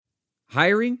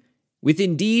Hiring? With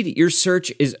Indeed, your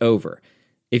search is over.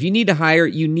 If you need to hire,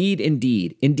 you need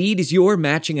Indeed. Indeed is your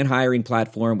matching and hiring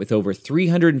platform with over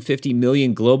 350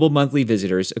 million global monthly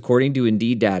visitors, according to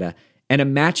Indeed data, and a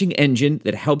matching engine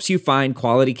that helps you find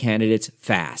quality candidates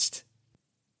fast.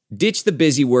 Ditch the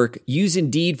busy work. Use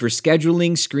Indeed for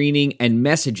scheduling, screening, and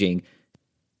messaging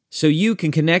so you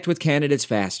can connect with candidates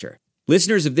faster.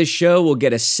 Listeners of this show will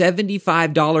get a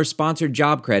 $75 sponsored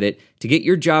job credit to get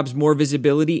your jobs more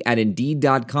visibility at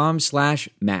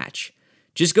Indeed.com/match.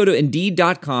 Just go to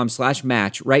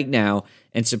Indeed.com/match right now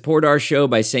and support our show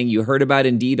by saying you heard about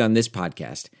Indeed on this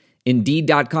podcast.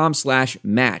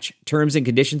 Indeed.com/match. Terms and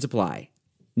conditions apply.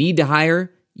 Need to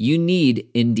hire? You need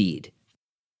Indeed.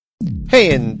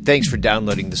 Hey, and thanks for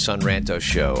downloading the Son Ranto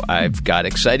Show. I've got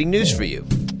exciting news for you.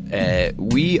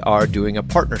 We are doing a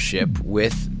partnership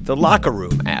with the Locker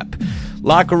Room app.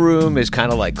 Locker Room is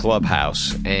kind of like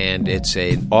Clubhouse, and it's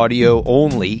an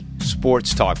audio-only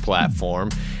sports talk platform.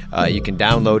 You can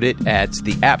download it at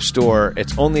the App Store.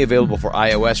 It's only available for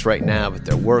iOS right now, but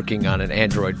they're working on an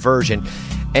Android version.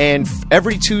 And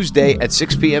every Tuesday at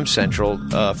 6 p.m. Central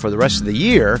for the rest of the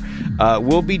year,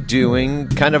 we'll be doing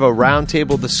kind of a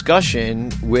roundtable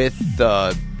discussion with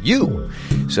you.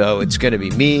 So it's going to be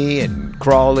me and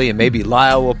Crawley, and maybe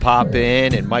Lyle will pop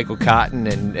in, and Michael Cotton,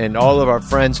 and all of our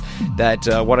friends that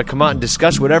want to come out and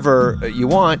discuss whatever you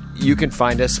want. You can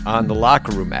find us on the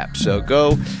Locker Room app. So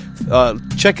go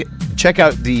check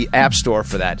out the App Store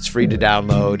for that. It's free to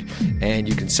download, and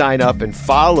you can sign up and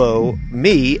follow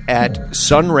me at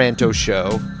Son Ranto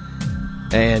Show,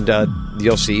 and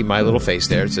you'll see my little face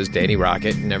there. It says Danny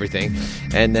Rocket and everything.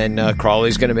 And then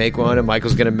Crawley's going to make one, and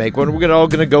Michael's going to make one. We're all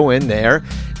going to go in there,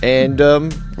 and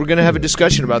we're going to have a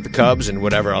discussion about the Cubs and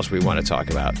whatever else we want to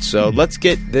talk about. So let's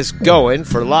get this going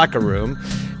for Locker Room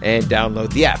and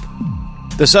download the app.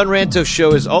 The Son Ranto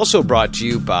Show is also brought to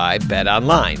you by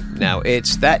BetOnline. Now,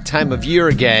 it's that time of year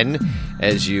again,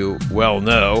 as you well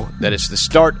know, that it's the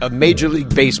start of Major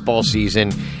League Baseball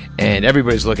season, and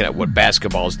everybody's looking at what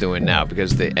basketball is doing now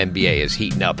because the NBA is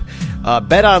heating up.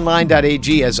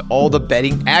 BetOnline.ag has all the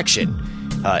betting action.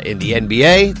 In the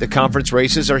NBA, the conference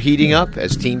races are heating up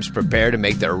as teams prepare to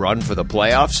make their run for the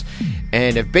playoffs.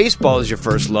 And if baseball is your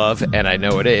first love, and I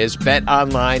know it is,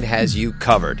 BetOnline has you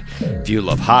covered. If you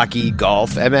love hockey,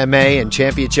 golf, MMA, and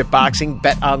championship boxing,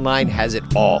 BetOnline has it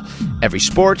all. Every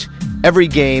sport, every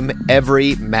game,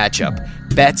 every matchup.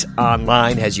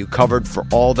 BetOnline has you covered for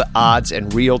all the odds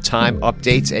and real-time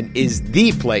updates and is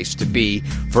the place to be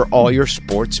for all your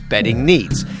sports betting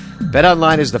needs.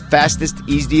 BetOnline is the fastest,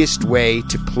 easiest way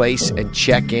to place and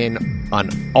check in on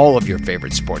all of your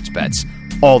favorite sports bets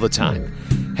all the time.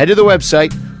 Head to the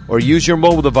website or use your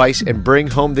mobile device and bring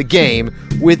home the game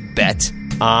with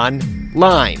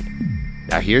BetOnline.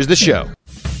 Now here's the show.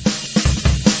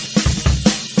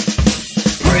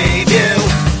 Preview.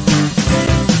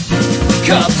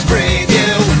 Cubs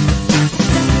preview.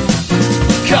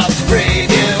 Cubs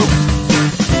preview.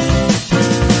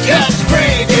 Cubs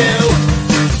preview.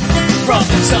 From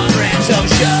the Son Ranto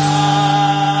Show.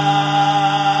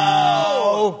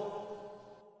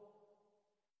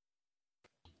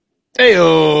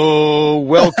 Heyo,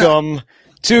 welcome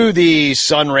to the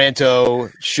Son Ranto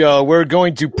Show. We're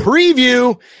going to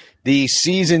preview the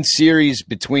season series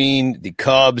between the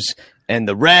Cubs and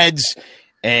the Reds.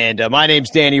 And my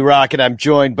name's Danny Rocket. I'm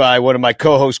joined by one of my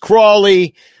co-hosts,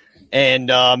 Crawley.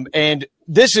 And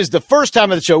this is the first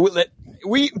time of the show.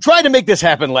 We tried to make this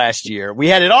happen last year. We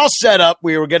had it all set up.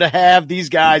 We were going to have these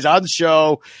guys on the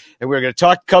show, and we were going to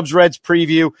talk Cubs-Reds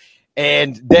preview.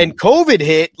 And then COVID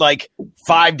hit like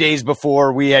 5 days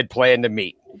before we had planned to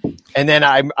meet. And then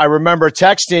I remember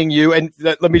texting you, and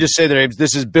let me just say their names.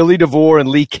 This is Billy DeVore and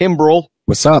Lee Kimbrell.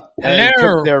 What's up?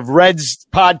 They're Reds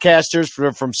podcasters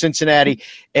from Cincinnati.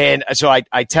 And so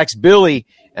I text Billy,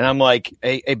 and I'm like,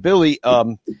 hey Billy,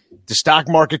 the stock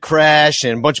market crash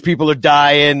and a bunch of people are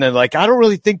dying. And like, I don't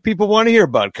really think people want to hear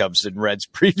about Cubs and Reds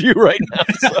preview right now.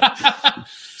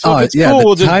 So if it's cool,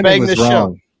 we'll just bang this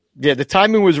show. Yeah, the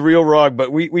timing was real wrong,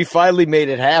 but we finally made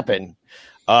it happen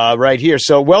right here.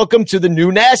 So welcome to the new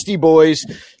Nasty Boys,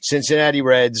 Cincinnati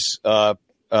Reds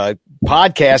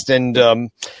podcast.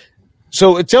 And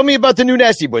so tell me about the new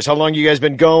Nasty Boys. How long you guys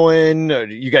been going?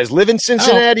 You guys live in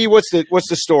Cincinnati? What's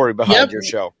the story behind your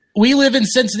show? We live in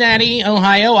Cincinnati,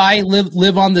 Ohio. I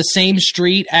live on the same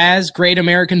street as Great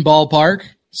American Ballpark.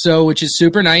 So, which is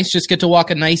super nice. Just get to walk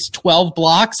a nice 12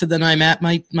 blocks, and then I'm at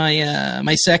my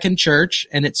second church,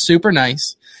 and it's super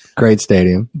nice. Great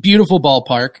stadium. Beautiful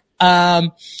ballpark.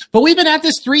 But we've been at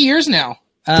this 3 years now.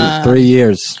 3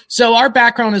 years. So our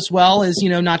background as well is,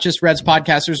 not just Reds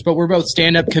podcasters, but we're both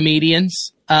stand-up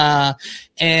comedians.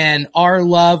 And our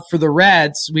love for the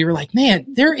Reds, we were like, man,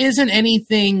 there isn't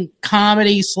anything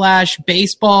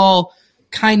comedy/baseball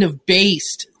kind of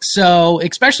based. So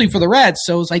especially for the Reds.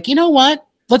 So it was like, you know what?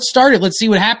 Let's start it. Let's see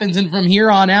what happens. And from here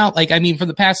on out, for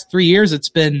the past 3 years, it's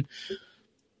been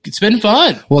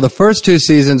fun. Well, the first 2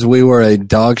 seasons, we were a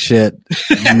dog shit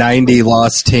 90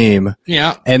 loss team.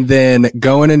 Yeah. And then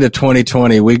going into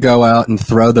 2020, we go out and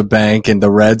throw the bank, and the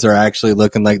Reds are actually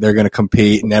looking like they're going to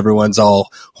compete, and everyone's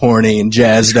all horny and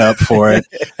jazzed up for it.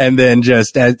 And then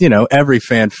just, as every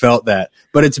fan felt that.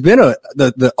 But it's been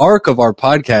the arc of our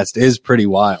podcast is pretty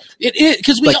wild. It is,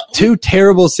 because we 2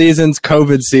 terrible seasons,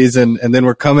 COVID season, and then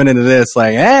we're coming into this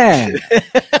like, I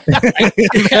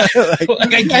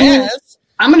guess.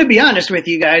 I'm going to be honest with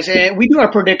you guys. We do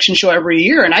our prediction show every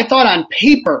year, and I thought on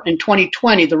paper in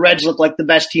 2020 the Reds looked like the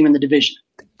best team in the division.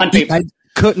 On paper. I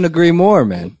couldn't agree more,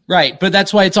 man. Right, but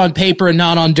that's why it's on paper and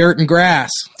not on dirt and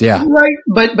grass. Yeah. Right,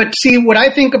 but see, what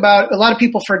I think about, a lot of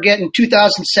people forget in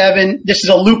 2007, this is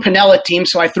a Lou Piniella team,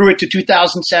 so I threw it to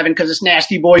 2007 because it's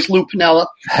Nasty Boys Lou Piniella.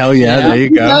 Hell yeah, there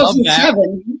you go.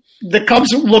 2007, the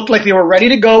Cubs looked like they were ready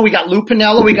to go. We got Lou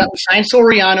Piniella. We signed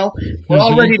Soriano. We're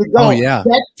all ready to go. Oh, yeah.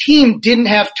 That team didn't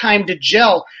have time to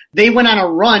gel. They went on a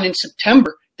run in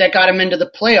September that got them into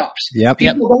the playoffs.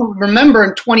 People don't remember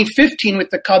in 2015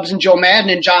 with the Cubs and Joe Madden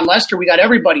and John Lester, we got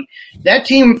everybody. That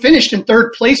team finished in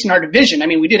 3rd place in our division. I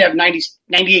mean, we did have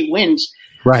 98 wins.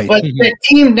 Right. But that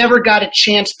team never got a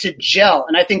chance to gel,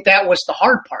 and I think that was the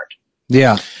hard part.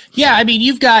 Yeah. Yeah, I mean,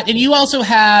 you had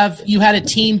a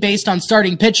team based on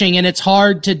starting pitching, and it's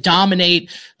hard to dominate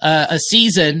a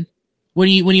season when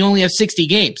you only have 60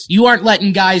 games. You aren't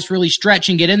letting guys really stretch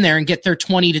and get in there and get their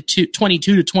 22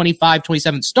 to 25,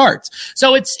 27 starts.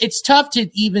 So it's tough to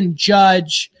even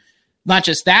judge not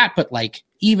just that, but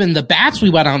even the bats we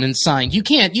went on and signed. You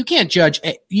can't judge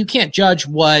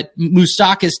what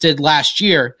Moustakas did last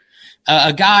year.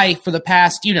 A guy for the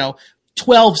past,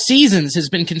 12 seasons has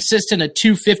been consistent, a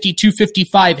 250,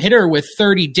 255 hitter with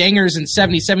 30 dingers and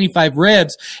 70, 75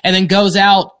 ribs, and then goes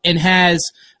out and has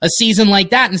a season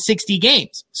like that in 60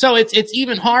 games. So it's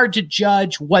even hard to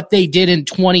judge what they did in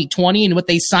 2020 and what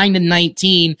they signed in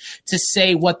 19 to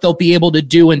say what they'll be able to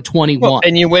do in 21. Well,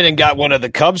 and you went and got one of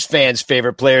the Cubs fans'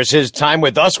 favorite players. His time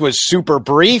with us was super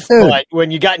brief. But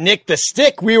when you got Nick the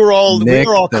Stick, we were all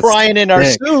crying in our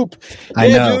soup. I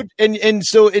know. Dude. And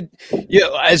so it,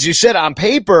 as you said, on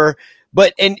paper.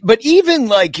 But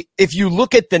even if you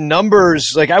look at the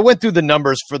numbers, I went through the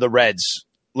numbers for the Reds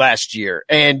last year,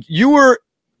 and you were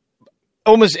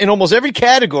in almost every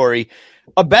category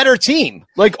a better team.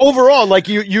 Overall,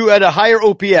 you had a higher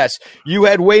OPS, you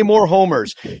had way more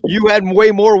homers, you had way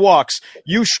more walks,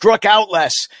 you struck out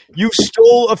less, you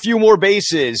stole a few more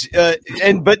bases, but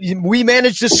we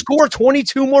managed to score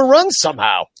 22 more runs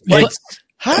somehow.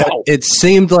 How? It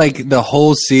seemed like the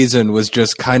whole season was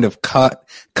just kind of caught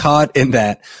in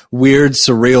that weird,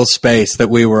 surreal space that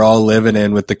we were all living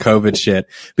in with the COVID shit,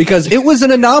 because it was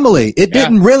an anomaly. It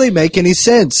didn't really make any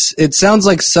sense. It sounds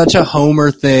like such a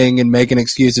homer thing and making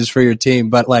excuses for your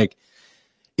team, but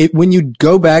when you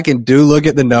go back and do look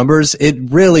at the numbers, it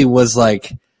really was a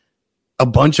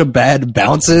bunch of bad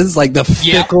bounces,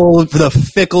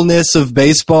 the fickleness of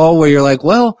baseball, where you're like,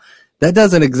 well, that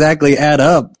doesn't exactly add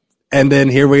up. And then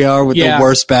here we are with the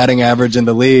worst batting average in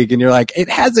the league, and you're like, it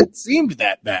hasn't seemed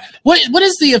that bad. What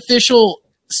is the official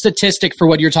statistic for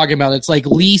what you're talking about? It's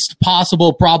least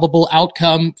possible probable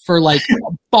outcome for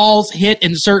balls hit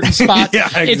in certain spots. Yeah,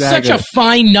 exactly. It's such a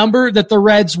fine number that the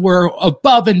Reds were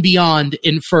above and beyond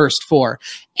in first for.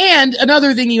 And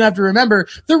another thing you have to remember,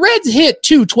 the Reds hit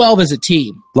 212 as a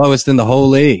team. Lowest in the whole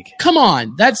league. Come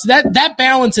on. That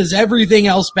balances everything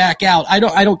else back out. I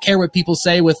don't care what people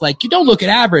say with you don't look at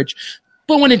average.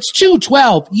 But when it's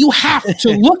 212, you have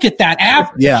to look at that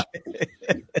average. Yeah.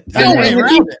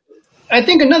 I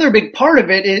think another big part of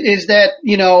it is that,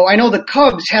 I know the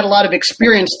Cubs had a lot of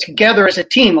experience together as a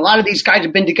team. A lot of these guys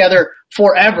have been together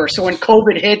forever. So when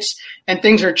COVID hits and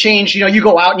things are changed, you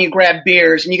go out and you grab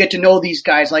beers and you get to know these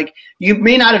guys. You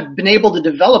may not have been able to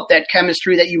develop that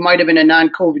chemistry that you might have in a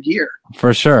non-COVID year.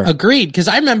 For sure. Agreed. Because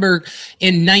I remember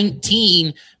in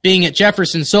 19 being at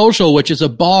Jefferson Social, which is a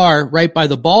bar right by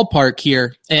the ballpark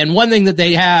here. And one thing that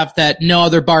they have that no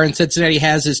other bar in Cincinnati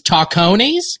has is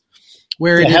tacones.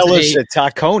 Where the hell is a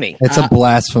taconi? It's a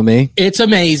blasphemy. It's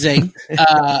amazing.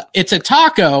 It's a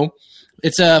taco.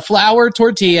 It's a flour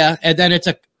tortilla, and then it's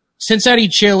a Cincinnati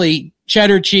chili,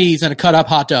 cheddar cheese, and a cut-up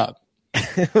hot dog.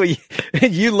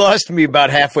 You lost me about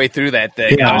halfway through that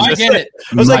thing. Yeah, I get it.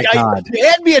 I was like, God.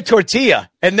 hand me a tortilla,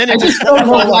 and then I it just just don't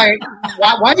know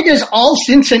why does all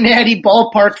Cincinnati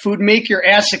ballpark food make your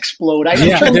ass explode?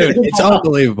 Yeah, dude, it's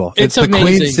unbelievable. It's the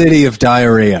amazing. Queen City of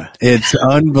diarrhea. It's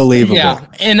unbelievable. Yeah,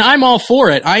 and I'm all for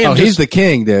it. I am. He's the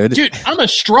king, dude. Dude, I'm a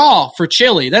straw for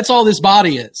chili. That's all this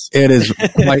body is. It is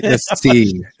quite the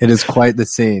scene. It is quite the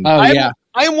scene. Oh yeah.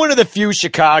 I'm one of the few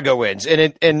Chicagoans,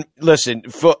 and listen,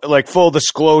 full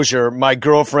disclosure, my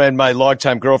girlfriend, my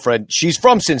longtime girlfriend, she's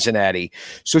from Cincinnati,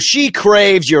 so she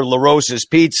craves your La Rosa's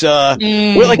pizza.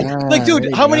 We're like,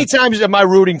 dude, how many times am I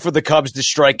rooting for the Cubs to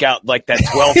strike out like that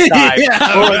 12th time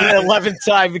or the 11th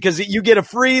time because you get a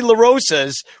free La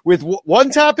Rosa's with one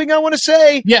topping? I want to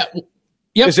say, Yeah.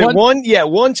 Yep, is it one? Yeah,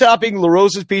 one topping La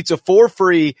Rosa's pizza for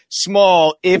free,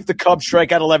 small, if the Cubs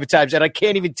strike out 11 times. And I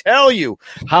can't even tell you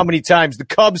how many times the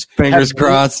Cubs Fingers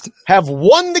crossed. have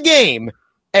won the game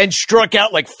and struck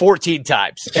out like 14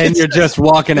 times. And you're just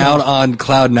walking out on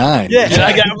cloud nine. Yeah, and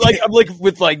I'm like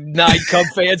with like 9 Cub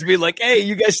fans being like, "Hey,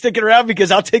 you guys sticking around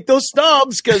because I'll take those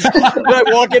snubs." Because when I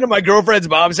walk into my girlfriend's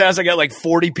mom's house, I got like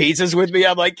 40 pizzas with me.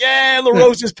 I'm like, "Yeah, La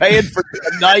Rosa's paying for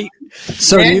a night."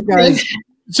 So you guys.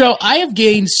 So I have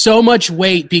gained so much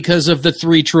weight because of the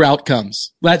 3 true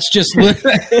outcomes. That's just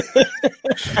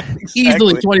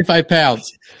easily 25 pounds.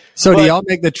 So do y'all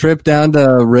make the trip down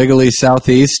to Wrigley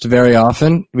Southeast very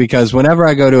often? Because whenever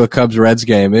I go to a Cubs-Reds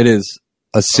game, it is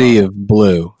a sea of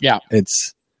blue. Yeah.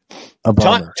 It's a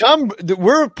bummer. Tom,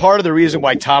 we're part of the reason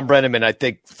why Tom Brenneman, I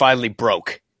think, finally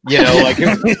broke. You know, like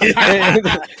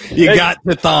you got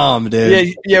the thumb,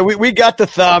 dude. Yeah. We got the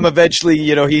thumb eventually.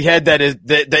 You know, he had that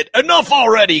enough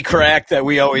already crack that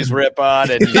we always rip on,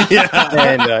 and he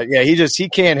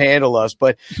can't handle us.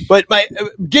 But my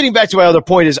getting back to my other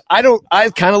point is I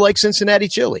kind of like Cincinnati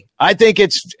chili. I think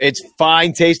it's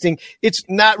fine tasting. It's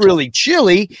not really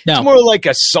chili. No. It's more like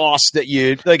a sauce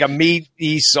like a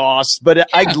meaty sauce. But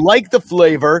I like the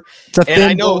flavor. It's a and thin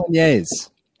I know. bolognese.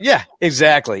 Yeah,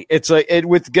 exactly. It's like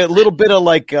with a little bit of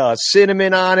like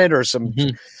cinnamon on it or some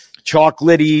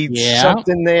chocolatey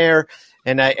something there.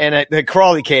 And the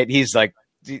Crawley cat, he's like,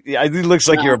 he looks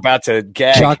like you're about to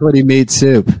gag. Chocolatey meat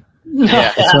soup.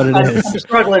 Yeah, That's what it is. I'm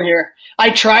struggling here. I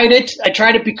tried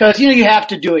it because you have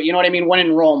to do it. You know what I mean? When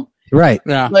in Rome. Right.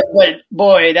 Yeah. But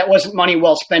boy, that wasn't money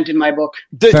well spent in my book.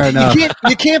 Fair enough.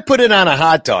 You can't put it on a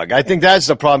hot dog. I think that's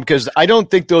the problem because I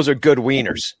don't think those are good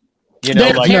wieners. You know,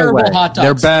 They're like terrible way. hot dogs.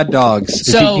 They're bad dogs.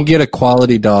 So- if you can get a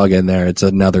quality dog in there, it's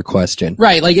another question.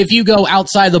 Right, like if you go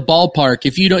outside the ballpark,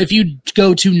 if you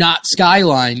go to not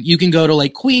Skyline, you can go to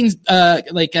like Queens,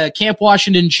 Camp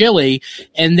Washington Chili,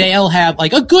 and they'll have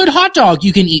like a good hot dog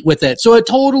you can eat with it. So it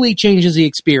totally changes the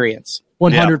experience,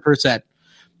 100%.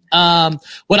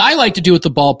 What I like to do at the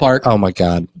ballpark, Oh my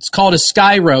god, it's called a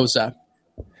Sky Rosa.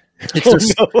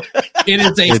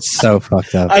 it's so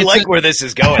fucked up. I like where this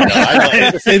is going. Though. I like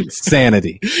it. It's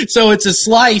insanity. So it's a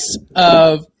slice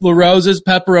of La Rosa's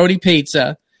pepperoni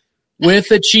pizza with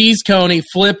a cheese coney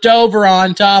flipped over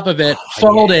on top of it.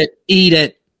 Fold it, eat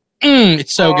it.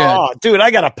 It's so good. Oh, dude, I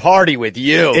got a party with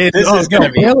you. This is going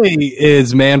to be. Really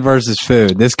is man versus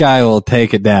food. This guy will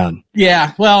take it down.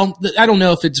 Yeah, well, I don't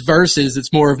know if it's versus.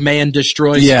 It's more of man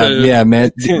destroys Yeah, food. yeah,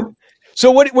 man. So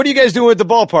what are you guys doing at the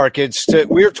ballpark?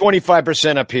 We're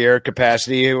 25% up here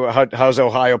capacity. How's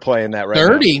Ohio playing that right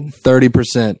 30. now?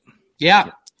 30%. Yeah.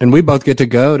 And we both get to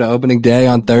go to opening day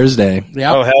on Thursday.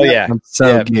 Yeah. Oh, hell yeah. I'm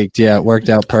so geeked. Yeah, it worked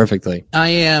out perfectly. I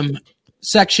am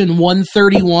section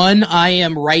 131. I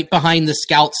am right behind the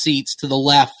scout seats to the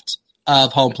left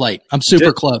of home plate. I'm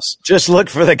super close. Just look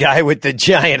for the guy with the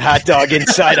giant hot dog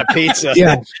inside a pizza.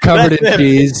 Yeah, covered in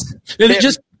cheese.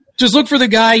 Just look for the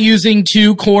guy using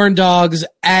 2 corn dogs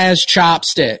as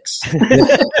chopsticks.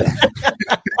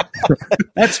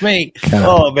 That's me.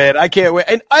 Oh, man, I can't wait.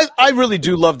 And I really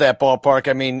do love that ballpark.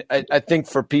 I mean, I think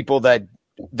for people that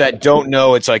don't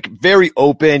know, it's like very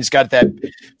open. It's got that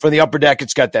from the upper deck.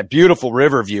 It's got that beautiful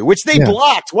river view, which they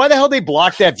blocked. Why the hell they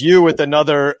blocked that view with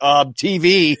another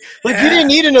TV? Like you didn't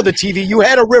need another TV. You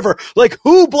had a river. Like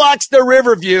who blocks the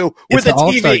river view with a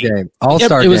All-Star TV? game.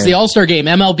 All-Star It was the All-Star game.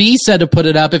 MLB said to put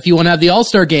it up if you want to have the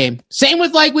All-Star game. Same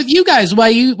with you guys. Why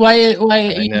you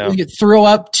throw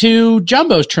up 2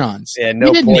 jumbotrons? Yeah, no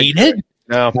you didn't point. need it.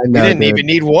 No, we didn't even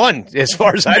need one as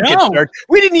far as I'm concerned.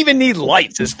 We didn't even need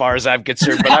lights as far as I'm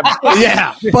concerned. But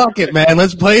yeah, fuck it, man.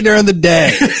 Let's play during the day.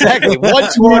 Exactly.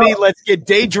 120. Let's get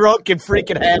day drunk and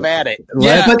freaking have at it.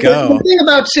 Let's But go. the thing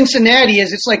about Cincinnati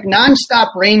is it's like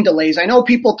nonstop rain delays. I know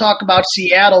people talk about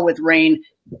Seattle with rain.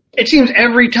 It seems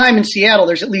every time in Seattle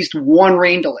there's at least one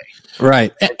rain delay.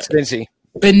 Right. Cincy.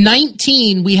 In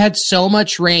 19, we had so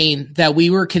much rain that we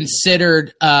were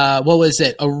considered, what was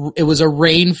it? It was a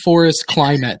rainforest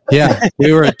climate. Yeah,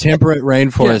 we were a temperate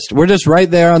rainforest. We're just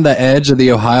right there on the edge of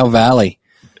the Ohio Valley.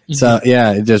 So,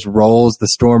 yeah, it just rolls. The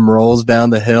storm rolls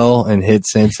down the hill and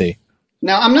hits Cincy.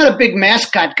 Now, I'm not a big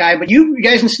mascot guy, but you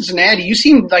guys in Cincinnati, you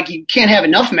seem like you can't have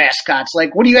enough mascots.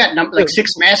 Like, what are you at? Like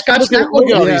 6 mascots now?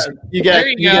 Look at all these. You got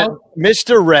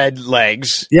Mr. Red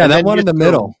Legs. Yeah, that one in the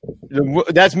middle.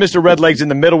 That's Mr. Red Legs in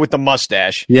the middle with the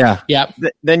mustache. Yeah. Yep.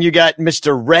 Then you got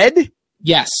Mr. Red.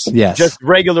 Yes. Just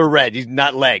regular red. He's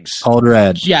not legs. Old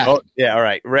Red. Yeah. Oh, yeah, all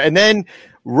right. And then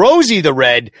Rosie the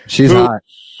Red. She's hot.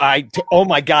 Oh,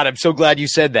 my God. I'm so glad you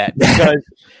said that because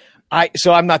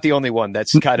so I'm not the only one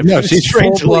that's kind of no, she's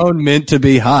full-blown meant to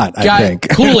be hot, I think.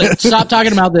 Cool it. Stop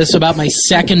talking about this about my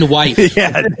second wife.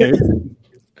 Yeah, dude.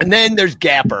 And then there's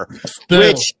Gapper,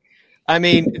 which, I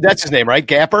mean, that's his name, right?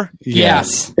 Gapper?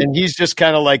 Yes. And he's just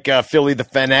kind of like Philly the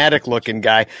Fanatic looking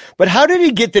guy. But how did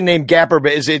he get the name Gapper?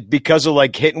 But is it because of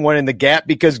like hitting one in the gap?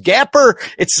 Because Gapper,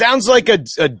 it sounds like a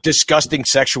disgusting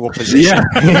sexual position.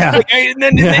 Yeah. And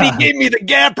then he gave me the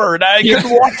Gapper, and I couldn't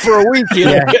walk for a week. You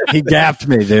know? Yeah, he gapped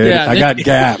me, dude. Yeah, I got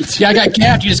gapped. Yeah, I got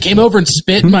gapped. You just came over and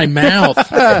spit in my mouth.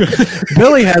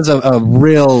 Billy has a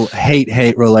real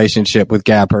hate relationship with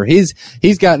Gapper.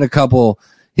 He's gotten a couple.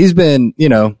 He's been,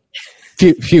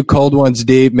 few cold ones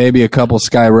deep, maybe a couple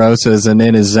Sky Rosas and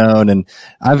in his zone. And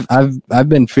I've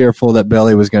been fearful that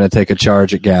Billy was going to take a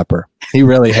charge at Gapper. He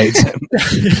really hates him.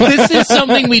 This is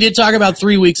something we did talk about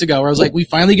 3 weeks ago where I was like, we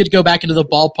finally get to go back into the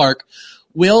ballpark.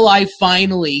 Will I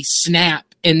finally snap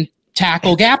and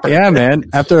tackle Gapper? Yeah, man.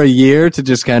 After a year to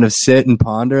just kind of sit and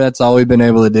ponder, that's all we've been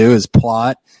able to do is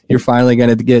plot. You're finally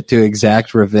going to get to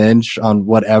exact revenge on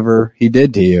whatever he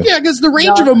did to you. Yeah, because the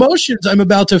range of emotions I'm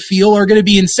about to feel are going to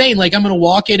be insane. Like, I'm going to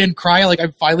walk in and cry like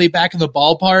I'm finally back in the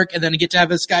ballpark, and then I get to have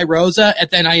a Sky Rosa, and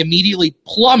then I immediately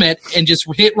plummet and just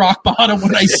hit rock bottom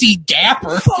when I see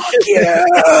Gapper. Fuck yeah!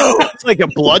 It's like a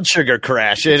blood sugar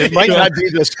crash, and it might not be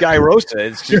the Sky Rosa.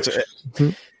 It's just...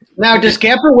 Now, does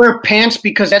Gapper wear pants?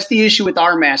 Because that's the issue with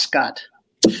our mascot.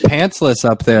 Pantsless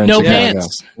up there in No Chicago.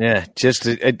 pants. Yeah, just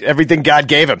everything God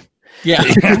gave him. Yeah.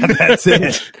 That's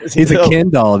it. He's a Ken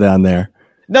doll down there.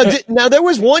 Now, there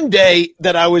was one day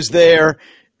that I was there,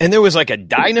 and there was like a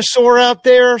dinosaur out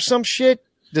there or some shit.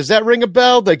 Does that ring a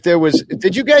bell? Like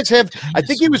did you guys have, I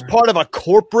think he was part of a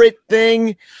corporate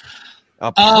thing.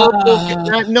 A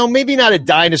purple, no, maybe not a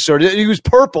dinosaur. He was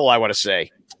purple, I want to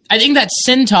say. I think that's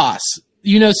Cintas.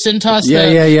 You know Cintas?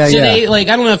 Yeah. So they, like,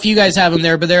 I don't know if you guys have them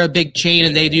there, but they're a big chain,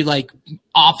 and they do, like,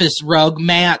 office rug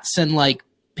mats and, like,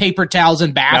 paper towels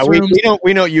in bathrooms. No,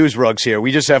 we don't use rugs here.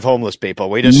 We just have homeless people.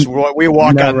 We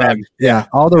walk on them. Yeah,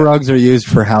 all the rugs are used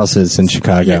for houses in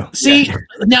Chicago. See,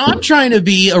 now I'm trying to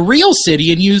be a real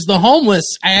city and use the homeless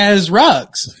as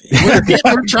rugs.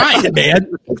 We're trying,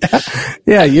 man.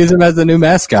 Yeah, use them as the new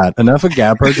mascot. Enough of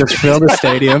Gapper. Just fill the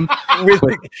stadium with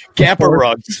Gapper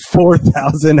rugs.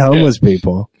 4,000 homeless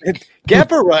people.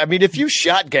 Gapper rug. I mean, if you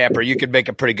shot Gapper, you could make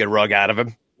a pretty good rug out of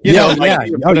him.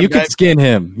 You could skin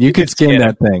him. You could skin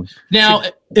that thing. Now,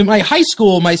 in my high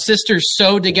school, my sister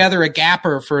sewed together a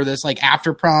Gapper for this, like,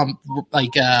 after prom, what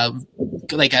is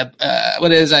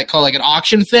that called? Like an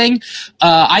auction thing.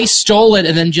 I stole it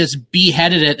and then just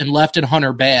beheaded it and left it on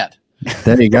her bed.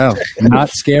 There you go. Not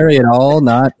scary at all.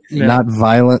 Not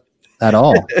violent at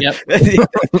all. Yep.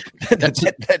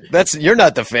 That's you're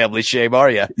not the family shame,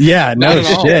 are you? Yeah, no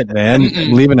shit,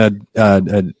 man. Leaving a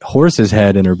horse's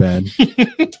head in her bed.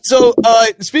 So,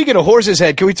 speaking of horse's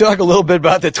head, can we talk a little bit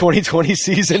about the 2020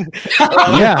 season?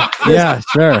 Yeah,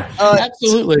 sure.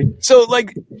 Absolutely. So,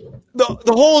 like, the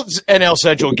whole NL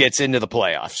Central gets into the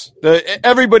playoffs.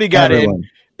 Everybody got in.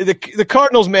 The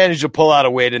Cardinals managed to pull out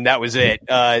a win, and that was it.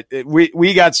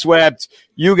 We got swept.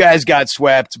 You guys got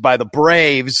swept by the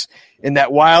Braves in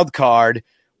that wild card.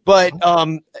 But,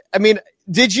 I mean,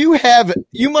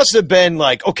 you must have been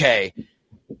like, okay,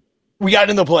 we got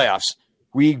in the playoffs.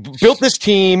 We built this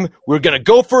team. We're going to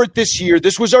go for it this year.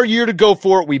 This was our year to go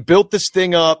for it. We built this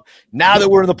thing up. Now that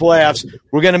we're in the playoffs,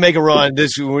 we're going to make a run.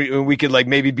 We could, like,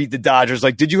 maybe beat the Dodgers.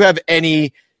 Like, did you have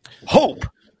any hope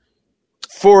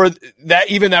for that,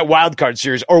 even that wild card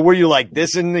series, or were you like,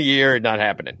 this in the year, not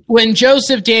happening? When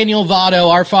Joseph Daniel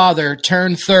Votto, our father,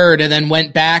 turned third and then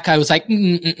went back, I was like,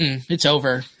 it's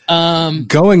over.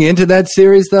 Going into that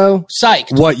series, though,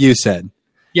 psyched. What you said.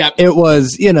 Yeah, it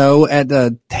was, at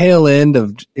the tail end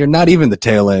of, or not even the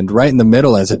tail end, right in the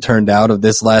middle, as it turned out, of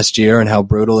this last year and how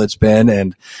brutal it's been.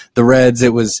 And the Reds,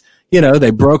 it was,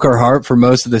 they broke our heart for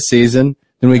most of the season.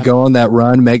 Then we go on that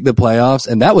run, make the playoffs,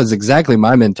 and that was exactly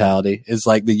my mentality. It's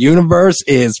like the universe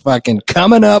is fucking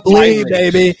coming up, Lee,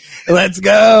 baby. Let's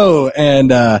go.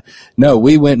 And no,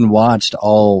 we went and watched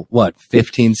all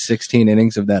 15, 16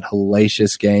 innings of that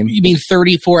hellacious game. You mean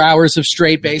 34 hours of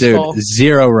straight baseball? Dude,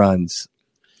 0 runs.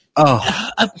 Oh,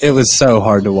 it was so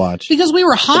hard to watch. Because we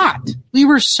were hot. We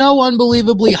were so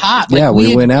unbelievably hot. Like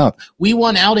we went out. We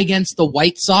won out against the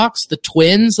White Sox, the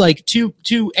Twins, like two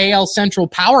AL Central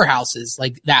powerhouses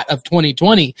like that of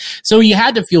 2020. So you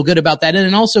had to feel good about that. And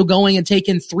then also going and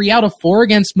taking 3 out of 4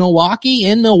 against Milwaukee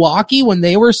in Milwaukee when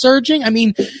they were surging. I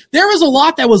mean, there was a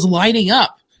lot that was lining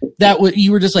up.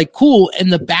 You were just like, cool.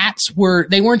 And the bats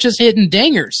they weren't just hitting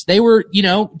dingers. They were,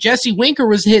 Jesse Winker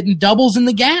was hitting doubles in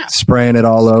the gas. Spraying it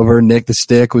all over. Nick the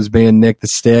Stick was being Nick the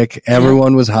Stick.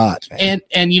 Everyone was hot. Man.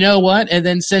 And you know what? And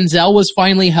then Senzel was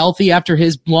finally healthy after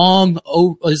his long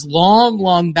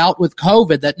bout with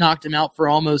COVID that knocked him out for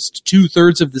almost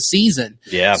 2/3 of the season.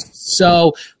 Yeah.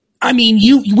 So, I mean,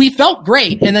 we felt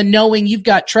great. And then knowing you've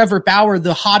got Trevor Bauer,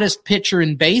 the hottest pitcher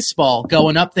in baseball,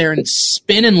 going up there and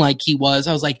spinning like he was,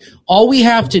 I was like, all we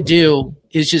have to do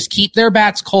is just keep their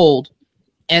bats cold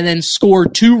and then score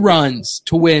 2 runs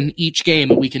to win each game,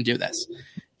 and we can do this.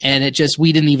 And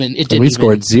we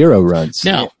scored 0 runs.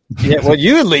 No. Yeah, well,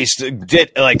 you at least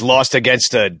lost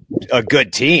against a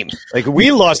good team. Like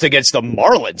we lost against the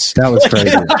Marlins. That was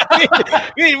crazy.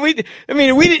 we did.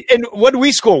 And what did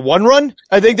we score? 1 run?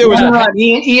 I think there was one run.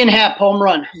 Ian Happ home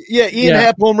run. Yeah, Ian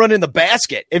Happ home run in the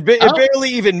basket. It barely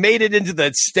even made it into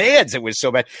the stands. It was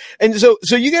so bad. And so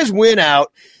you guys win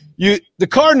out. The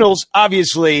Cardinals,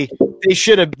 obviously, they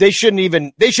should have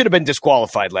been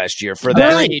disqualified last year for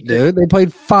that. Right, dude. They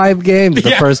played 5 games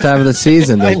the first half of the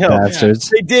season, those bastards.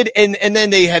 They did, and then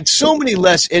they had so many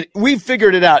less. We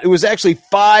figured it out. It was actually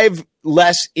 5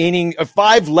 less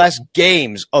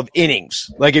games of innings.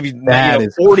 Like if you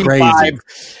 45,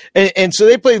 and so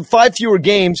they played 5 fewer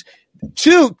games.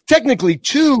 2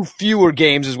 fewer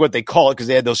games is what they call it because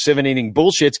they had those 7-inning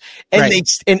bullshits. And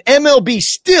and MLB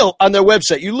still on their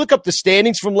website. You look up the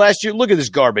standings from last year. Look at this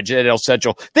garbage at El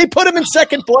Central. They put them in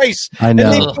second place. I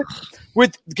know.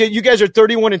 You guys are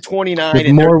 31-29,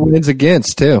 with more wins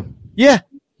against too. Yeah.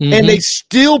 Mm-hmm. And they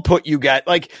still put you guys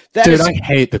like that. Dude, I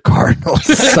hate the Cardinals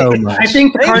so much. I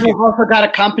think the Cardinals also got a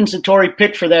compensatory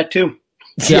pick for that too.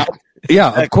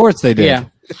 Yeah, of course they did. Yeah.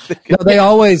 No, they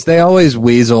always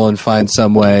weasel and find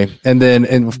some way. And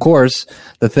of course,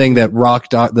 the thing that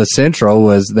rocked the Central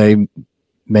was they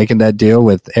making that deal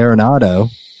with Arenado.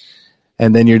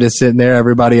 And then you're just sitting there.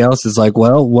 Everybody else is like,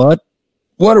 well, what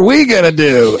are we going to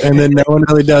do? And then no one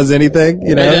really does anything,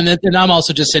 And I'm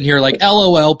also just sitting here like,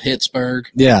 LOL, Pittsburgh.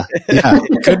 Yeah.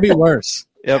 It could be worse.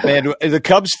 Yeah, man. The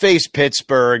Cubs face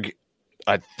Pittsburgh,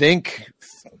 I think,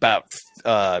 about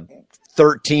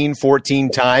 13,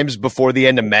 14 times before the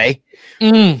end of May.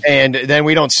 And then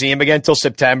we don't see him again until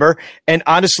September. And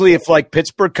honestly, if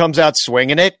Pittsburgh comes out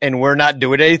swinging it and we're not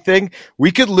doing anything,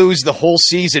 we could lose the whole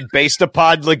season based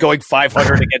upon going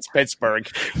 500 against Pittsburgh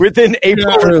within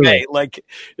April or May.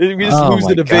 We just lose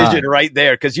the division right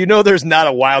there because there's not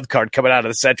a wild card coming out of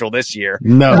the Central this year.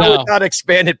 No. Not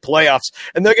expanded playoffs.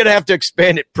 And they're going to have to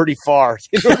expand it pretty far.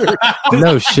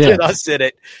 No shit. Get us in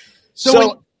it.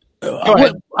 So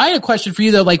I had a question for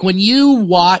you though. Like when you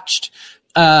watched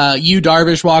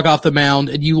Darvish walk off the mound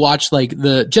and you watched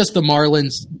the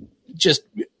Marlins just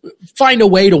find a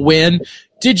way to win,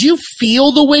 did you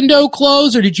feel the window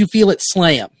close or did you feel it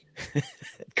slam? When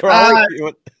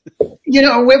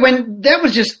that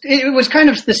was it was kind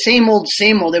of the same old.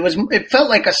 It felt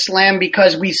like a slam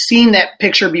because we've seen that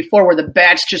picture before where the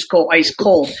bats just go ice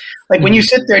cold. Like when you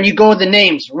sit there and you go with the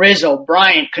names Rizzo,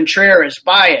 Bryant, Contreras,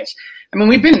 Baez. I mean,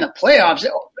 we've been in the playoffs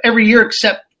every year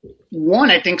except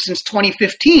one, I think, since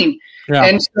 2015. Yeah.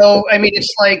 And so, I mean, it's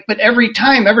but every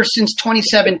time, ever since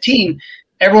 2017,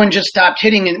 everyone just stopped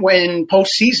hitting in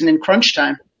postseason in crunch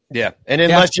time. Yeah. And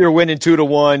unless you're winning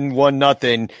 2-1,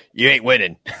 1-0, you ain't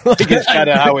winning. It's kind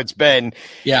of how it's been.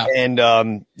 Yeah. And,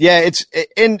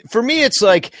 and for me, it's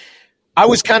I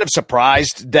was kind of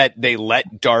surprised that they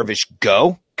let Darvish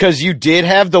go because you did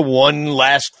have the one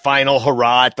last final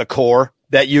hurrah at the core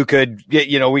that you could get.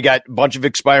 We got a bunch of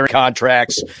expiring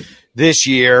contracts this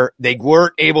year. They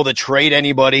weren't able to trade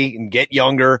anybody and get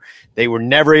younger. They were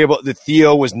never able.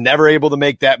 Theo was never able to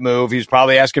make that move. He was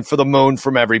probably asking for the moon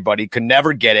from everybody. Could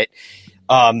never get it.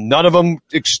 None of them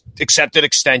accepted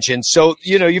extensions. So,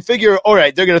 you figure, all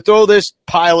right, they're going to throw this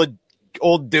pile of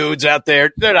old dudes out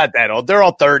there. They're not that old. They're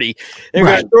all 30. They're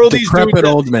going to throw these decrepit dudes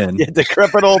old men. Yeah,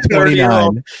 decrepit old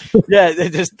 30-year-old. Yeah, they're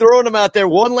just throwing them out there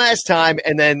one last time,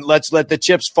 and then let's let the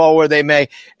chips fall where they may.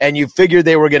 And you figured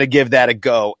they were going to give that a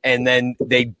go, and then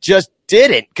they just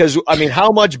didn't. Because, I mean,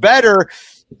 how much better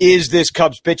is this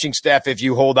Cubs pitching staff if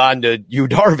you hold on to Yu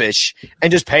Darvish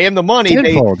and just pay him the money?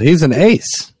 He's an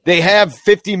ace. They have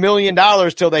 $50 million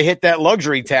till they hit that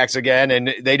luxury tax again,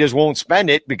 and they just won't spend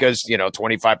it because,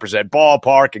 25%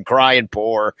 ballpark and crying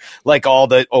poor like all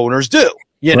the owners do.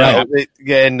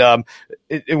 And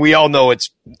we all know it's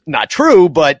not true,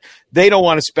 but they don't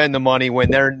want to spend the money when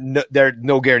they're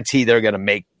no guarantee they're going to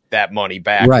make that money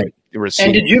back. Right.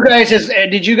 And did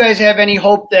you guys have any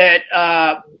hope that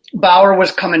Bauer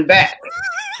was coming back?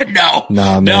 No,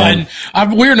 man.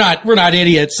 We're not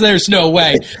idiots. There's no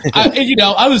way.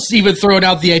 I was even throwing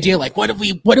out the idea like, what if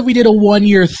we did a 1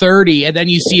 year 30, and then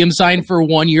you see him sign for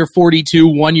 1 year 42,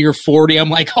 1 year 40. I'm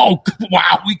like, oh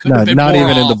wow, we could have been not more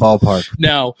even off. in the ballpark.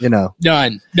 No,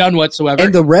 none whatsoever.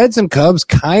 And the Reds and Cubs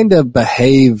kind of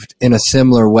behaved in a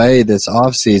similar way this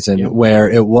offseason, where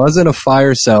it wasn't a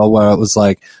fire sale where it was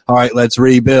like, all right, let's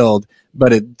rebuild.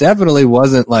 But it definitely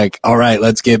wasn't like, all right,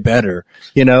 let's get better.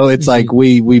 It's like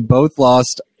we both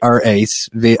lost our ace,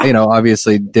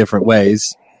 obviously different ways,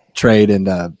 trade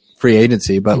and free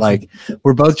agency. But like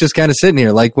we're both just kind of sitting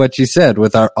here, like what you said,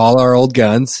 with all our old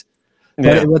guns.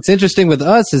 Yeah. But what's interesting with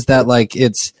us is that like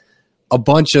it's a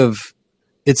bunch of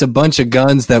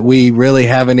guns that we really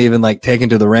haven't even like taken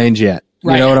to the range yet.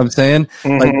 You know what I'm saying?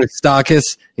 Mm-hmm. Like with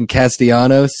Stakis and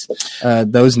Castellanos,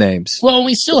 those names. Well,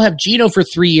 we still have Gino for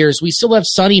 3 years. We still have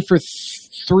Sonny for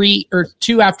 3 or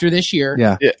 2 after this year.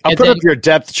 Yeah. I'll put up your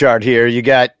depth chart here. You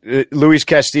got Luis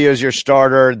Castillo's your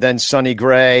starter, then Sonny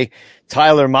Gray,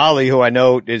 Tyler Mahle, who I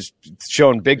know is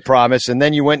showing big promise, and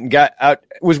then you went and got out.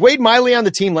 Was Wade Miley on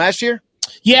the team last year?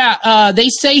 Yeah, they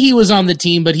say he was on the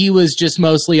team, but he was just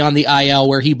mostly on the IL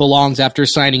where he belongs after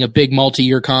signing a big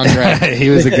multi-year contract. He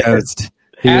was a ghost.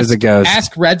 Was a ghost.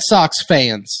 Ask Red Sox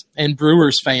fans and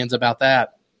Brewers fans about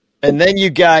that. And then you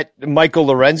got Michael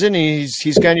Lorenzen.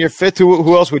 He's kind of your fifth.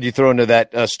 Who else would you throw into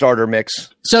that starter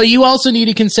mix? So you also need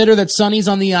to consider that Sonny's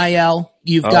on the IL.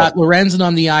 You've got Lorenzen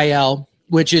on the IL,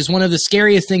 which is one of the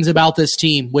scariest things about this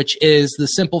team, which is the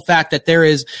simple fact that there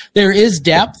is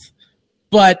depth.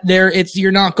 But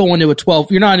you're not going to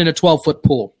you're not in a 12-foot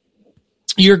pool.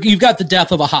 You've got the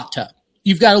depth of a hot tub.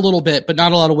 You've got a little bit, but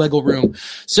not a lot of wiggle room.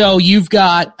 So you've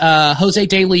got Jose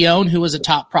De Leon, who was a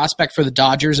top prospect for the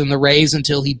Dodgers and the Rays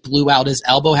until he blew out his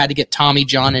elbow, had to get Tommy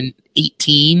John in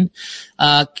 18.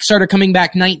 Started coming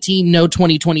back 19, no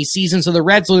 2020 season. So the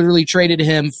Reds literally traded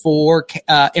him for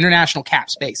international cap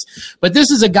space. But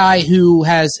this is a guy who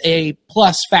has a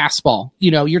plus fastball.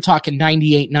 You're talking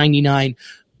 98, 99.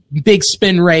 Big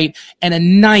spin rate, and a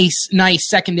nice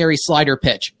secondary slider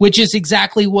pitch, which is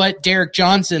exactly what Derek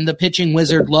Johnson, the pitching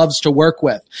wizard, loves to work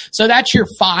with. So that's your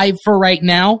 5 for right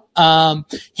now.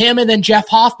 Him and then Jeff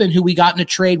Hoffman, who we got in a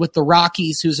trade with the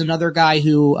Rockies, who's another guy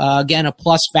who, again, a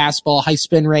plus fastball, high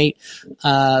spin rate,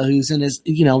 who's in his,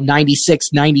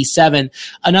 96, 97.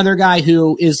 Another guy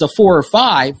who is a 4 or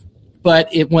 5, but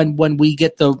when we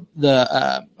get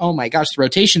the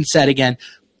rotation set again,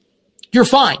 you're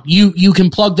fine. You can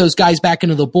plug those guys back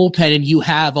into the bullpen, and you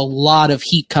have a lot of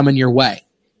heat coming your way.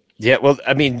 Yeah, well,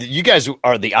 I mean, you guys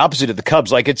are the opposite of the Cubs.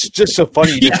 Like, it's just so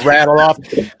funny. You just rattle off,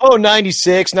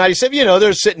 96, 97.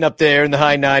 They're sitting up there in the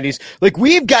high 90s. Like,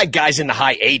 we've got guys in the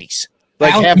high 80s.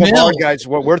 Like, half of our guys,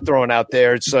 what we're throwing out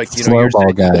there, it's like, slow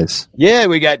ball guys. Yeah,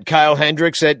 we got Kyle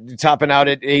Hendricks topping out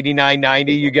at 89,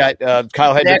 90. You got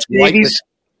Kyle Hendricks.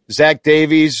 Zach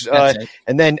Davies,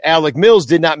 and then Alec Mills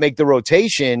did not make the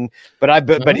rotation, but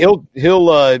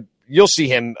you'll see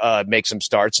him make some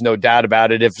starts, no doubt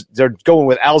about it. If they're going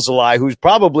with Alzolay, who's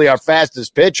probably our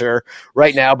fastest pitcher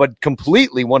right now, but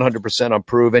completely 100%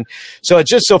 unproven. So it's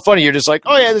just so funny. You're just like,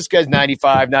 oh yeah, this guy's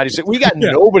 95, 96. We got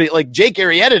nobody like Jake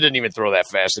Arrieta didn't even throw that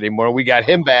fast anymore. We got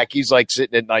him back. He's like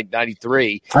sitting at like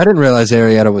 93. I didn't realize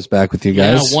Arrieta was back with you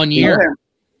guys. Yeah, 1 year. Yeah.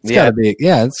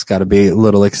 It's got to be a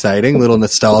little exciting, little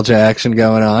nostalgia action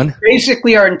going on.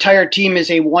 Basically, our entire team is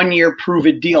a 1 year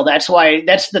prove-it deal. That's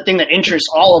the thing that interests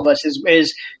all of us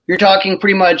is you're talking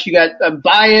pretty much you got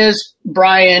Baez,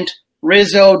 Bryant,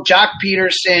 Rizzo, Jock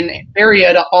Peterson,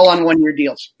 Arrieta, all on 1 year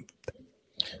deals.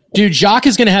 Dude, Jock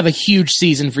is going to have a huge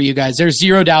season for you guys. There's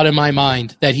zero doubt in my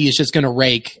mind that he is just going to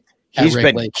rake. He's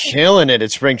been killing it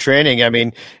at spring training. I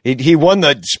mean, he won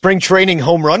the spring training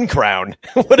home run crown.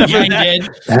 Whatever he did.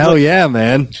 Hell yeah,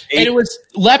 man. And it was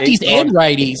lefties and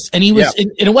righties. And he was,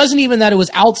 and it wasn't even that it was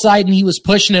outside and he was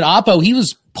pushing it oppo. He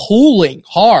was pulling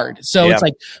hard. So it's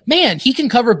like, man, he can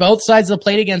cover both sides of the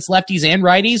plate against lefties and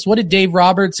righties. What did Dave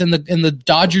Roberts and the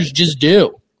Dodgers just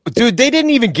do? Dude, they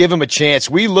didn't even give him a chance.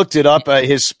 We looked it up at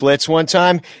his splits one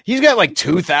time. He's got like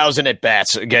 2,000 at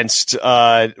bats against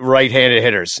right-handed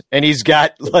hitters, and he's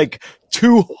got like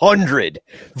 200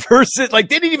 versus like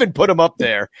they didn't even put him up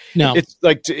there. No, it's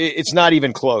like it's not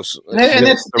even close. And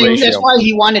that's why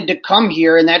he wanted to come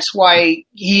here, and that's why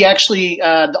he actually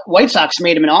the White Sox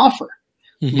made him an offer.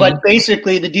 Mm-hmm. But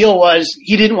basically, the deal was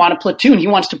he didn't want a platoon. He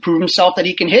wants to prove himself that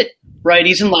he can hit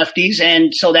righties and lefties,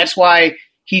 and so that's why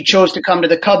he chose to come to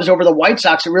the Cubs over the White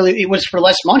Sox. It was for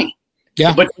less money.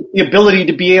 Yeah. But the ability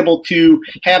to be able to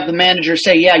have the manager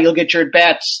say, yeah, you'll get your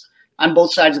at-bats on both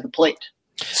sides of the plate.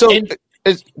 So,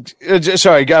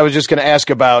 sorry, I was just going to ask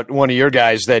about one of your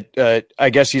guys that I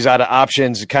guess he's out of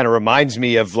options. It kind of reminds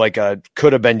me of like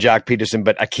could have been Jock Peterson,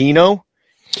 but Aquino.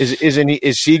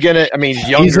 Is he gonna? I mean, he's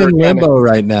younger. He's in limbo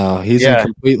right now. He's in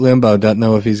complete limbo. Doesn't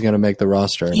know if he's gonna make the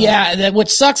roster. Yeah, what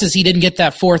sucks is he didn't get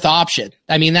that fourth option.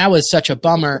 I mean, that was such a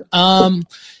bummer.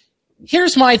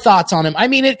 Here's my thoughts on him. I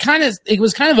mean, it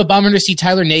was kind of a bummer to see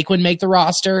Tyler Naquin make the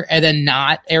roster and then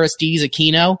not Aristides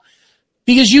Aquino,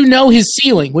 because you know his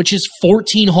ceiling, which is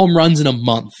 14 home runs in a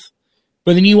month,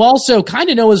 but then you also kind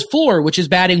of know his floor, which is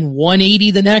batting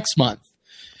 180 the next month.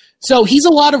 So he's a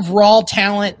lot of raw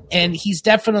talent, and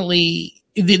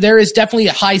there is definitely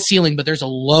a high ceiling, but there's a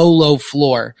low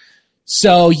floor.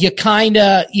 So you kind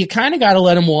of got to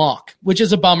let him walk, which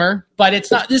is a bummer, but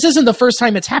this isn't the first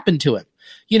time it's happened to him.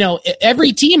 You know,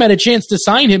 every team had a chance to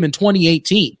sign him in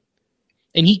 2018,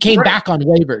 and he came back on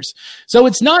waivers. So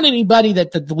it's not anybody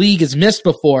that the league has missed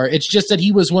before. It's just that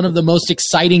he was one of the most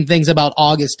exciting things about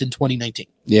August in 2019.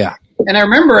 Yeah. And I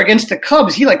remember against the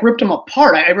Cubs, he like ripped him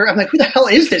apart. I'm like, who the hell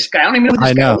is this guy? I don't even know who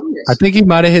this guy is. I think he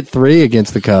might have hit 3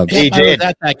 against the Cubs. He did.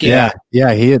 That game.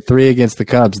 Yeah, he hit 3 against the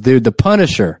Cubs. Dude, the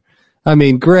Punisher. I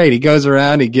mean, great. He goes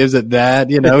around, he gives it that.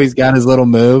 You know, he's got his little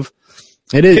move.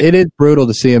 It is brutal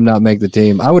to see him not make the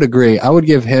team. I would agree. I would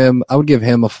give him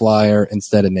a flyer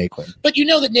instead of Naquin. But you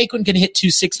know that Naquin can hit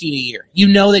 260 in a year. You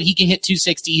know that he can hit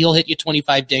 260. He'll hit you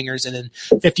 25 dingers and then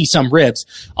 50 some ribs.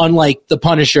 Unlike the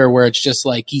Punisher, where it's just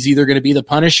like he's either going to be the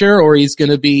Punisher or he's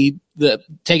going to be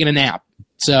taking a nap.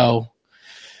 So.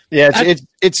 Yeah,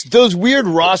 it's those weird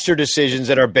roster decisions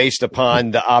that are based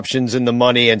upon the options and the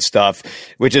money and stuff,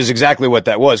 which is exactly what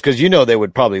that was. Because they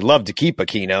would probably love to keep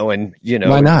Aquino and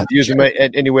why not use him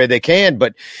any way they can.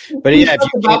 But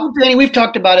Danny, we've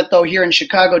talked about it though here in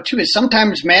Chicago too. Is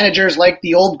sometimes managers like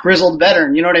the old grizzled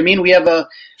veteran. You know what I mean? We have a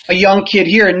young kid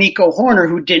here, Nico Horner,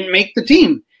 who didn't make the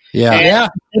team. Yeah.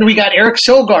 And we got Eric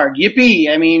Sogard. Yippee.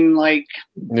 I mean, like.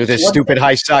 The stupid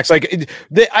high stocks. Like,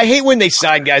 I hate when they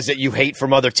sign guys that you hate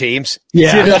from other teams.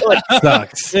 Yeah.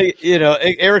 Sucks.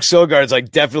 Eric Sogard's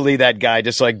like definitely that guy.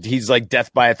 Just like he's like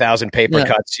death by 1,000 paper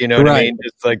cuts. You know what I mean?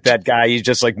 Just like that guy. He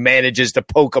just like manages to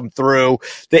poke them through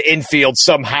the infield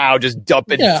somehow, just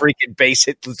dumping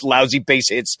freaking lousy base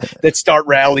hits that start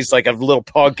rallies like a little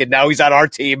punk. And now he's on our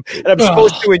team. And I'm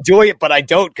supposed to enjoy it, but I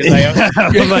don't because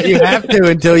but you have to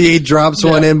until he drops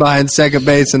one in behind second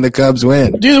base and the Cubs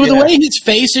win. Dude, with the way his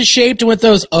face is shaped and with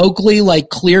those Oakley like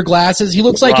clear glasses, he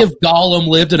looks like if Gollum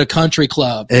lived in a country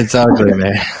club. It's ugly,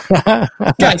 man.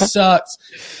 Guy sucks.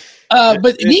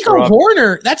 But Nico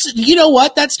Horner, you know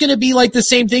what? That's going to be like the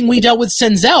same thing we dealt with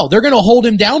Senzel. They're going to hold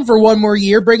him down for one more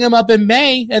year, bring him up in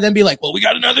May, and then be like, well, we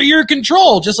got another year of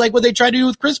control, just like what they tried to do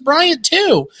with Chris Bryant,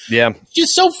 too. Yeah. It's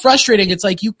just so frustrating. It's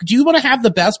like, do you want to have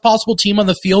the best possible team on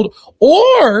the field,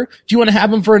 or do you want to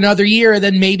have him for another year and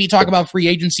then maybe talk about free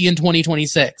agency in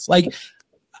 2026? Like,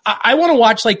 I want to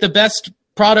watch like the best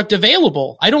product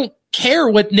available. I don't care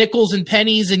what nickels and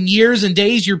pennies and years and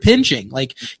days you're pinching.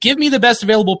 Like, give me the best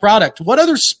available product. What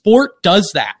other sport does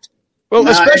that? Well,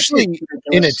 especially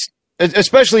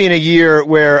in a year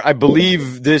where I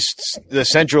believe the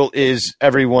Central is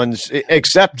everyone's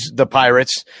except the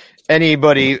Pirates.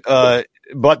 Anybody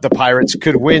but the Pirates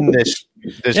could win this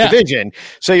division.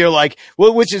 So you're like,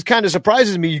 well, which is kind of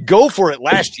surprises me. You go for it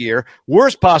last year,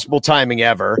 worst possible timing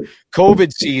ever.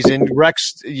 COVID season,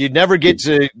 Rex, you never get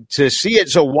to see it.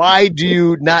 So why do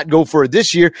you not go for it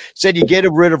this year? Said you get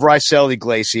rid of Raisel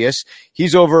Iglesias.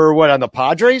 He's over on the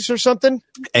Padres or something?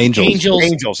 Angels,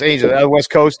 West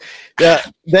Coast.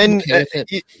 Then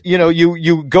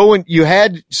you go and you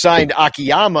had signed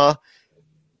Akiyama.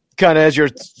 kind of as your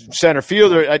center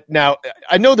fielder. Now,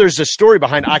 I know there's a story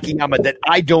behind Akiyama that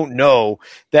I don't know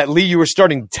that, Lee, you were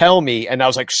starting to tell me, and I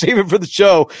was like, save it for the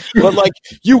show. But, like,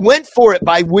 you went for it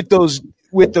with those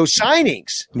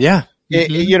signings. Yeah.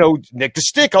 You know, Nick the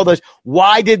Stick, all those.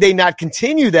 Why did they not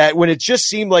continue that when it just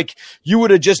seemed like you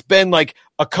would have just been like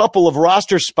a couple of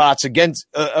roster spots against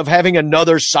of having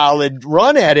another solid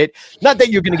run at it? Not that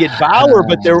you're going to get Bauer,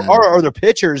 but there are other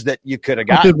pitchers that you could have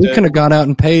gotten. We could have gone out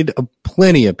and paid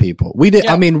plenty of people. We did.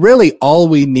 Yeah. I mean, really, all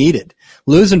we needed.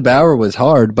 Losing Bauer was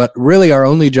hard, but really, our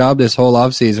only job this whole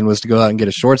offseason was to go out and get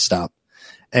a shortstop.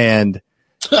 And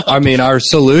I mean, our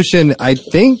solution, I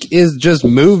think, is just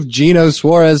move Gino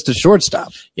Suarez to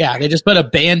shortstop. Yeah, they just put a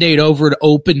Band-Aid over an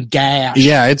open gash.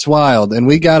 Yeah, it's wild. And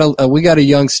we got a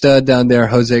young stud down there,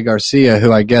 Jose Garcia,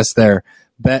 who I guess they're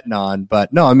betting on.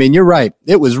 But no, I mean, you're right.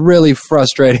 It was really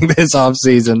frustrating this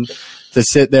offseason to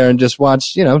sit there and just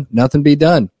watch, you know, nothing be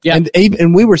done. Yeah.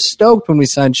 And we were stoked when we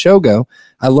signed Shogo.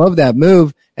 I love that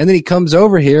move. And then he comes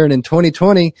over here, and in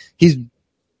 2020, he's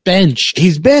benched.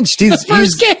 He's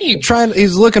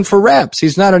looking for reps.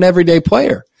 He's not an everyday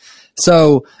player.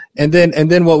 So, and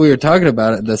then what we were talking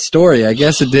about, the story, I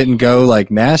guess it didn't go like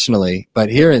nationally, but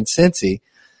here in Cincy.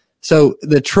 So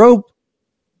the trope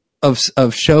of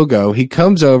Shogo, he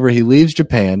comes over, he leaves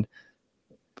Japan,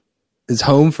 is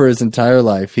home for his entire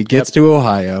life. He gets to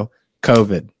Ohio,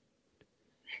 COVID,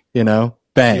 you know,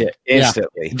 bang.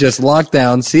 Instantly. Just locked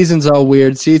down. Season's all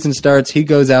weird. Season starts. He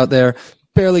goes out there,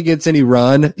 barely gets any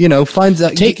run, you know, finds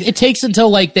out. It takes until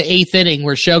like the 8th inning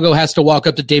where Shogo has to walk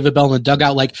up to David Bell in the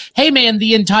dugout like, hey, man,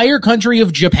 the entire country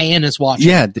of Japan is watching.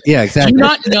 Yeah, exactly. Do you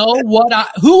not know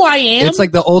who I am? It's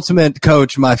like the ultimate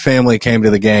coach. My family came to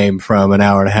the game from an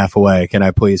hour and a half away. Can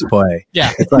I please play?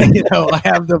 Yeah. It's like, you know, I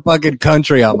have the fucking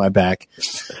country on my back.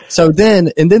 So then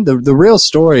the real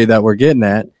story that we're getting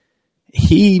at,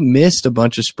 he missed a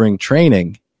bunch of spring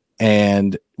training.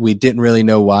 And we didn't really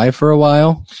know why for a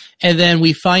while. And then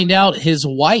we find out his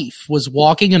wife was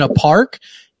walking in a park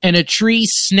and a tree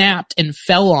snapped and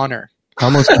fell on her.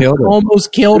 Almost killed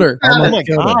her. Oh my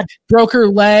God. Broke her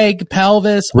leg,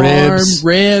 pelvis, arm,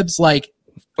 ribs, like.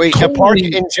 Wait, a park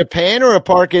in Japan or a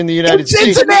park in the United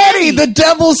States? Cincinnati, the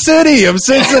devil city of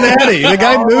Cincinnati. The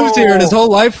guy moves here and his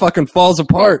whole life fucking falls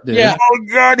apart, dude. Yeah. Oh,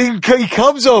 God, he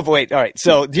comes over. Wait, all right.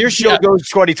 So here's Shogo's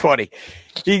 2020.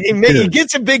 He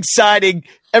gets a big signing.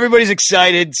 Everybody's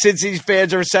excited. Since these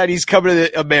fans are excited, he's coming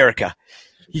to America.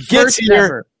 He gets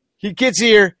here.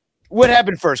 What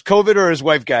happened first? COVID or his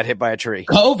wife got hit by a tree?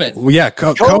 COVID. Well, yeah,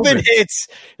 COVID hits,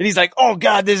 and he's like, "Oh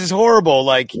God, this is horrible!"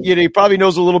 Like, you know, he probably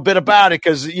knows a little bit about it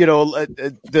because you know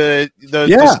the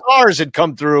stars had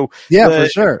come through. Yeah, for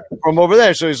sure, from over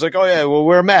there. So he's like, "Oh yeah, well,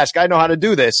 wear a mask. I know how to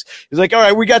do this." He's like, "All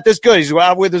right, we got this good." He's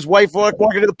out with his wife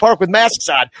walking to the park with masks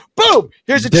on. Boom!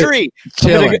 Here's a tree.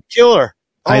 I'm gonna kill her.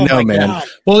 I know, man. God.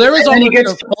 Well, there was and he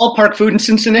gets the ballpark food in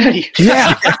Cincinnati.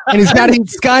 Yeah, and he's got to eat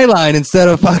Skyline instead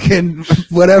of fucking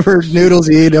whatever noodles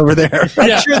he eat over there.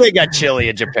 I'm sure they got chili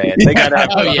in Japan. They got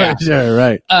sure,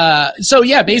 right. So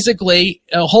yeah, basically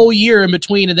a whole year in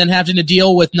between, and then having to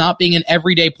deal with not being an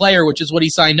everyday player, which is what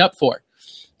he signed up for.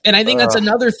 And I think that's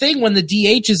another thing when the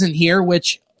DH isn't here,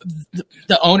 which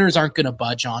the owners aren't going to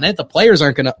budge on it. The players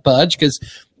aren't going to budge because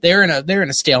they're in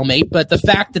a stalemate. But the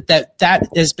fact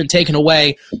that has been taken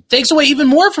away takes away even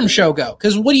more from Shogo.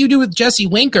 Because what do you do with Jesse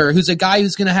Winker, who's a guy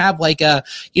who's going to have like a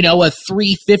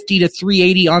 350 to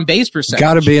 380 on base percentage?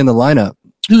 Got to be in the lineup.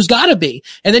 Who's got to be.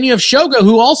 And then you have Shogo,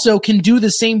 who also can do the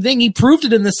same thing. He proved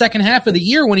it in the second half of the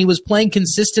year when he was playing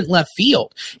consistent left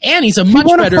field. And he's a much better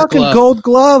He won a fucking glove. Gold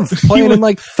Glove playing in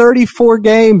like 34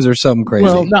 games or something crazy.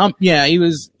 Well, no, yeah, he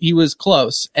was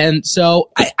close. And so,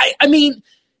 I mean,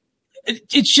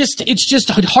 it's just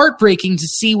heartbreaking to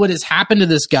see what has happened to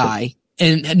this guy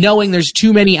and knowing there's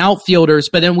too many outfielders,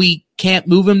 but then we can't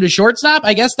move him to shortstop.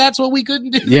 I guess that's what we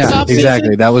couldn't do. Yeah,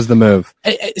 exactly. That was the move.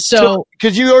 So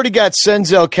because you already got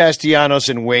Senzel, Castellanos,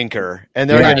 and Winker, and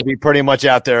they're going to be pretty much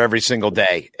out there every single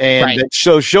day. And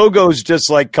so Shogo's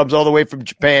just like comes all the way from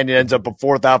Japan and ends up a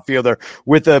fourth outfielder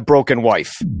with a broken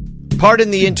wife. Pardon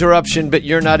the interruption, but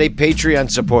you're not a Patreon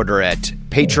supporter at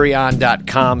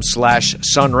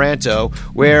patreon.com/sunranto,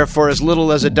 where for as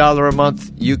little as $1 a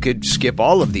month, you could skip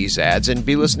all of these ads and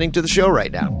be listening to the show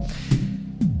right now.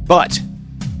 But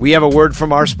we have a word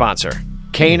from our sponsor,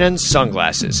 Kanan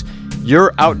Sunglasses.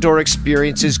 Your outdoor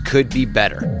experiences could be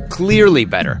better, clearly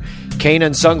better.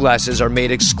 Kanan Sunglasses are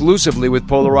made exclusively with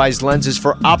polarized lenses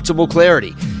for optimal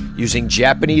clarity. Using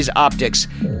Japanese optics,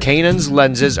 Kanan's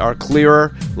lenses are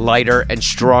clearer, lighter, and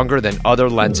stronger than other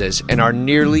lenses and are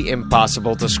nearly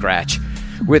impossible to scratch.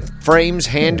 With frames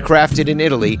handcrafted in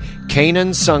Italy,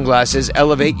 Kanan sunglasses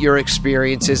elevate your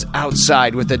experiences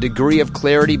outside with a degree of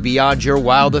clarity beyond your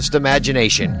wildest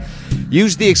imagination.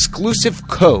 Use the exclusive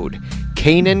code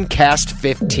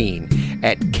KananCast15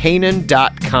 at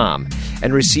Kanan.com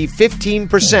and receive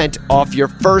 15% off your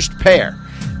first pair.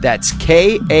 That's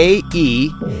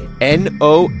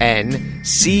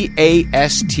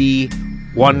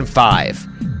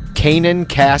KAENONCAST15.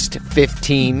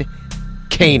 KananCast15.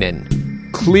 Kanan.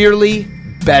 Clearly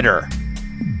better.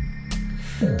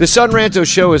 The Son Ranto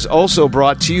Show is also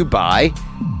brought to you by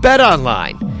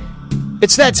BetOnline.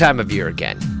 It's that time of year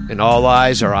again, and all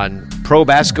eyes are on pro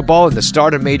basketball and the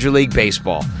start of Major League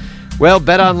Baseball. Well,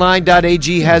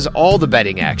 BetOnline.ag has all the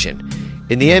betting action.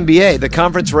 In the NBA, the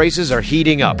conference races are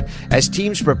heating up as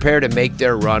teams prepare to make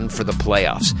their run for the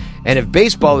playoffs. And if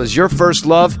baseball is your first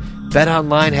love,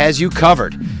 BetOnline has you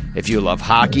covered. If you love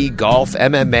hockey, golf,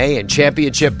 MMA, and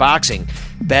championship boxing,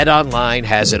 BetOnline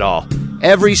has it all.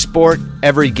 Every sport,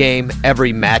 every game,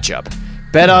 every matchup.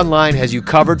 BetOnline has you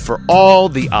covered for all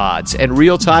the odds and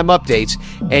real-time updates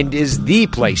and is the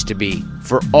place to be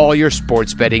for all your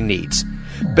sports betting needs.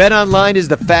 BetOnline is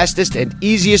the fastest and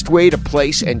easiest way to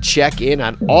place and check in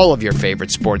on all of your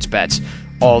favorite sports bets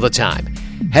all the time.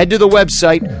 Head to the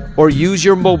website or use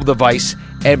your mobile device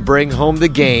and bring home the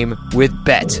game with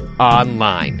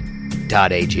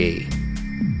BetOnline.ag.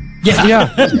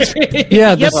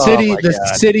 Yeah.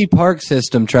 The city park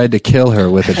system tried to kill her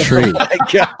with a tree.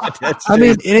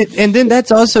 And then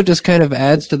that's also just kind of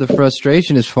adds to the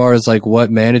frustration as far as like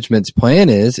what management's plan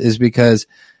is because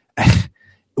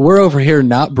we're over here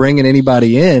not bringing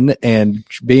anybody in and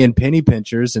being penny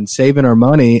pinchers and saving our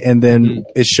money. And then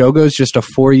is Shogo's just a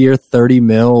 4-year, $30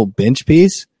 million bench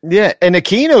piece? Yeah, and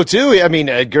Aquino too. I mean,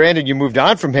 granted, you moved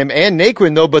on from him and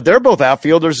Naquin though, but they're both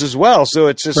outfielders as well. So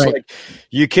it's just like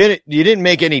you didn't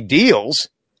make any deals.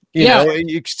 You know,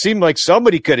 it seemed like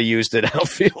somebody could have used an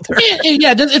outfielder.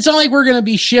 Yeah, it's not like we're going to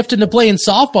be shifting to playing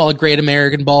softball at Great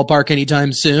American Ballpark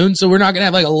anytime soon. So we're not going to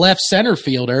have like a left center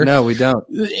fielder. No, we don't.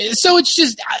 So it's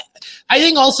just, I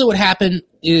think also what happened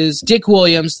is Dick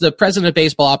Williams, the president of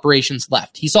baseball operations,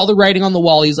 left. He saw the writing on the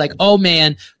wall. He's like, oh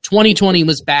man, 2020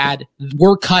 was bad.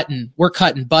 We're cutting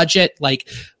budget. Like,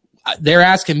 they're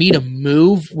asking me to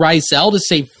move Rizal to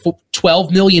save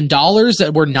 $12 million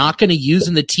that we're not going to use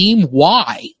in the team.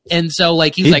 Why? And so,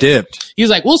 like, he was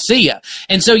like, we'll see ya.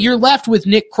 And so you're left with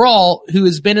Nick Kroll, who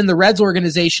has been in the Reds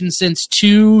organization since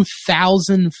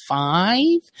 2005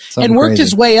 and worked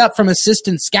his way up from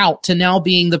assistant scout to now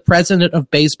being the president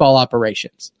of baseball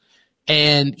operations.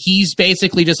 And he's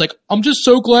basically just like, I'm just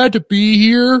so glad to be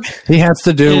here. He has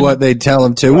to do what they tell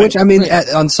him to, which, I mean,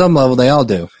 on some level, they all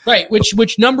do. Right,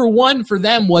 which number one for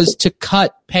them was to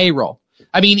cut payroll.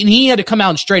 I mean, and he had to come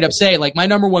out and straight up say, like, my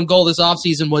number one goal this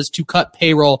offseason was to cut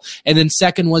payroll, and then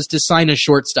second was to sign a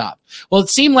shortstop. Well,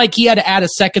 it seemed like he had to add a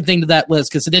second thing to that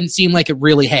list because it didn't seem like it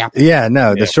really happened. Yeah,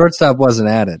 no, the shortstop wasn't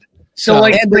added. So,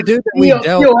 like,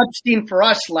 Theo Epstein for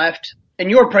us left. And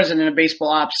your president of baseball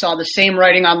ops saw the same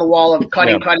writing on the wall of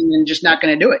cutting, and just not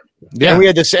going to do it. Yeah, and we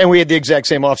had the exact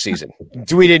same offseason.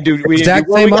 We didn't do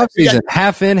same offseason,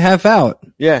 half in, half out.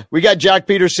 Yeah, we got Jock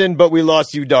Peterson, but we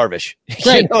lost you, Darvish.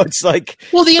 Right. You know, it's like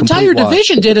the entire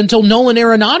division did until Nolan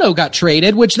Arenado got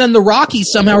traded, which then the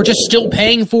Rockies somehow are just still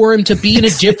paying for him to be in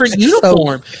a different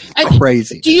uniform.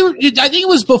 Crazy. I think it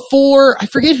was before. I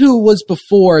forget who it was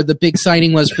before the big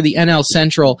signing was for the NL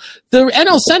Central. The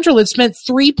NL Central had spent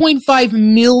 $3.5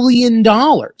 million in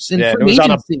free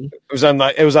agency.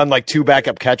 It was on like 2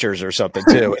 backup catchers or something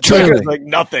too. It was like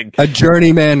nothing. A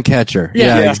journeyman catcher.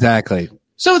 Yeah, exactly.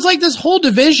 So it's like this whole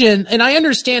division, and I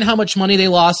understand how much money they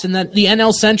lost, and that the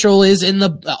NL Central is in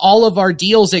all of our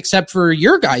deals except for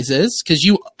your guys's, because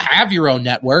you have your own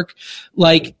network.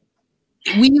 Like,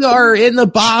 we are in the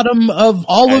bottom of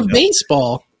all of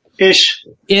baseball. Ish,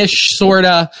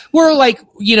 sorta. We're like,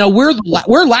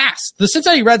 we're last. The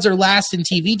Cincinnati Reds are last in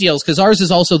TV deals because ours is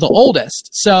also the oldest.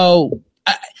 So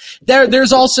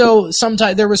there's also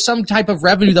there was some type of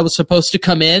revenue that was supposed to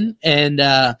come in, and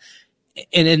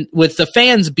then with the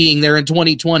fans being there in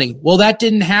 2020, well, that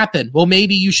didn't happen. Well,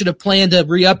 maybe you should have planned to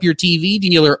re-up your TV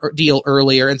deal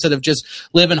earlier instead of just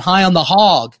living high on the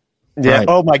hog. Yeah. Right.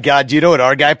 Oh my God. Do you know what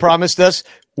our guy promised us?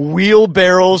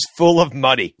 Wheelbarrows full of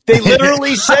money. They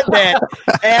literally said that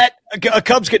at a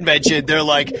Cubs convention. They're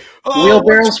like,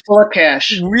 wheelbarrows full of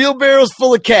cash. Wheelbarrows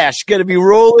full of cash. Going to be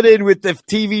rolling in with the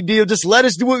TV deal. Just let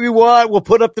us do what we want. We'll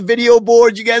put up the video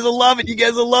boards. You guys will love it.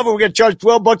 We're going to charge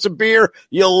 $12 a beer.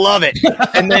 You'll love it.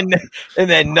 and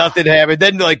then nothing happened.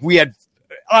 Then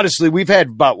we've had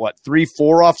about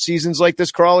 3-4 off seasons like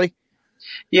this, Crawley?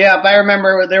 Yeah, but I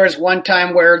remember there was one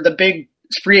time where the big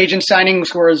free agent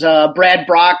signings was Brad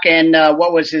Brock and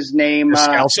what was his name?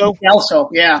 Descalso? Descalso,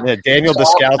 yeah. Yeah, Daniel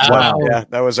Descalso. Wow. Yeah,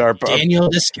 that was our Daniel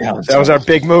Descalso. That was our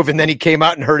big move, and then he came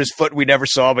out and hurt his foot, and we never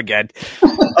saw him again.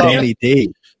 Danny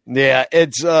D. Yeah,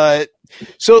 it's so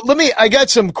I got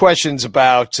some questions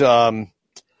about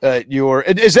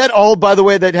is that all, by the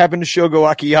way, that happened to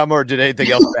Shogo Akiyama, or did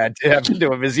anything else bad happen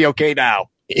to him? Is he okay now?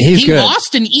 He's he good.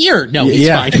 lost an ear. No, he's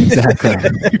fine. Exactly.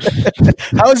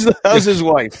 How's his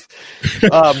wife?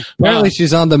 Apparently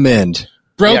she's on the mend.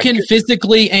 Broken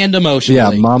physically and emotionally.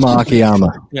 Yeah, Mama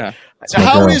Akiyama. Yeah.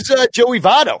 How is Joey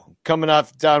Votto coming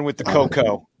off down with the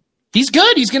Coco? He's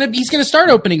good. He's gonna start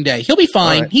opening day. He'll be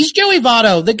fine. Right. He's Joey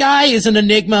Votto. The guy is an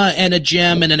enigma and a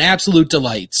gem and an absolute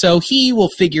delight. So he will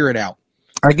figure it out.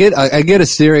 I get a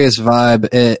serious vibe.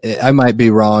 I might be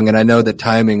wrong, and I know the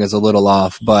timing is a little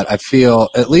off, but I feel,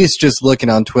 at least just looking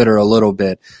on Twitter a little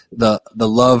bit, the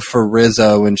love for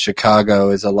Rizzo in Chicago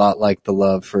is a lot like the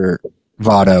love for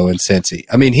Votto and Cincy.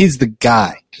 I mean, he's the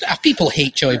guy. People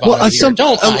hate Joey Votto.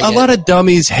 Well, a lot of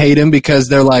dummies hate him because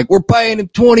they're like, we're paying him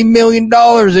 $20 million,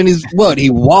 and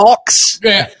he walks?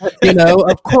 Yeah.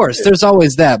 Of course, there's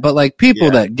always that. But, like,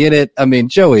 people that get it, I mean,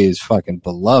 Joey is fucking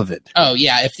beloved. Oh,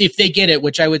 yeah. If they get it,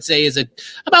 which I would say is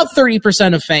about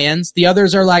 30% of fans. The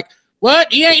others are like,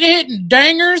 what? He ain't hitting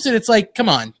dangers? And it's like, come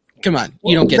on.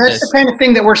 You don't get That's this. the kind of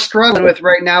thing that we're struggling with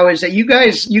right now is that you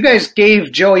guys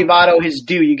gave Joey Votto his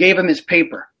due. You gave him his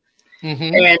paper.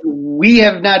 Mm-hmm. And we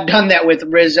have not done that with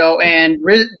Rizzo. And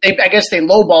I guess they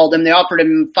lowballed him. They offered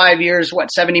him 5 years,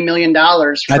 $70 million.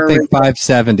 I think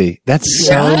 570. That's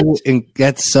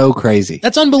so crazy.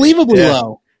 That's unbelievably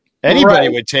low. Anybody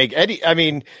would take any. I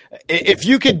mean, if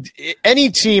you could,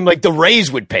 any team like the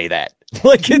Rays would pay that.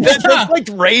 Like that's like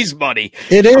Rays money.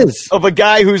 It is of a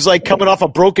guy who's like coming off a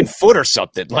broken foot or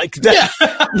something like that.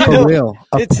 Yeah. For real,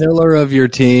 a pillar of your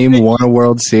team, won a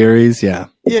World Series. Yeah,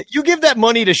 you give that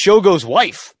money to Shogo's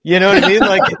wife. You know what I mean?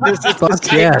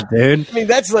 Like, dude. I mean,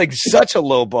 that's like such a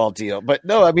low ball deal. But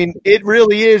no, I mean, it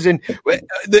really is. And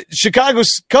the Chicago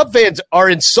Cub fans are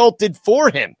insulted for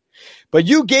him. But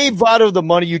you gave Votto the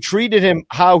money. You treated him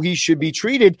how he should be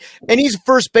treated, and he's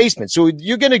first baseman. So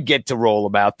you're going to get to roll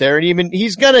him out there, and even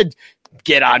he's going to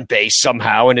get on base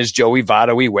somehow in his Joey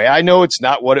Votto-y way. I know it's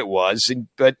not what it was,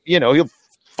 but he'll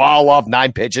foul off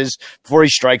 9 pitches before he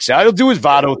strikes out. He'll do his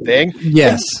Votto thing.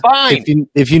 Yes, fine.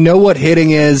 If you know what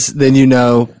hitting is, then you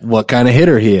know what kind of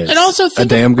hitter he is. And also a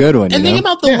damn good one. And think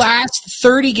about the last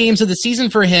 30 games of the season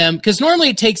for him, because normally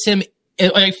it takes him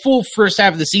a full first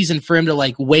half of the season for him to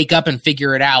like wake up and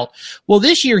figure it out. Well,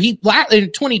 this year in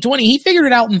 2020, he figured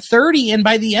it out in 30. And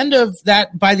by the end of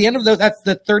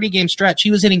that 30 game stretch, he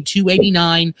was hitting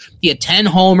 289. He had 10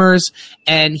 homers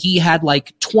and he had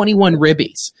like 21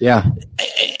 ribbies. Yeah.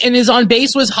 And his on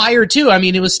base was higher too. I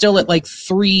mean, it was still at like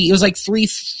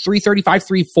 335,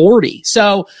 340.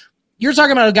 So you're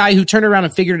talking about a guy who turned around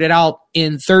and figured it out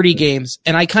in 30 games,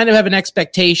 and I kind of have an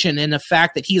expectation in the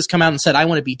fact that he has come out and said, I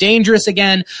want to be dangerous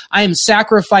again. I am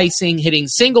sacrificing hitting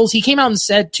singles. He came out and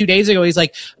said 2 days ago, he's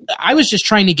like, I was just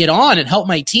trying to get on and help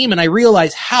my team, and I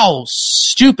realized how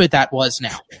stupid that was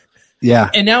now.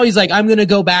 Yeah. And now he's like, I'm going to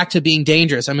go back to being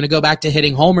dangerous. I'm going to go back to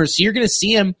hitting homers. So you're going to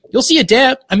see him. You'll see a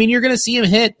dip. I mean, you're going to see him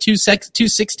hit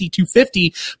 260,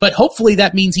 250, but hopefully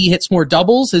that means he hits more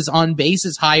doubles. His on base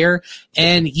is higher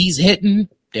and he's hitting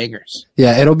dingers.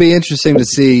 Yeah. It'll be interesting to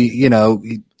see,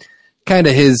 kind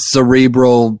of his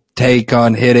cerebral take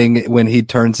on hitting when he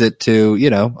turns it to,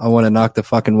 I want to knock the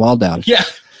fucking wall down. Yeah.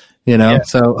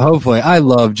 So hopefully, I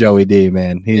love Joey D,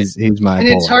 man. He's my and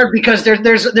boy. it's hard because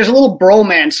there's a little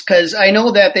bromance because I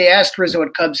know that they asked Rizzo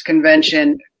at Cubs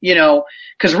convention,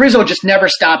 because Rizzo just never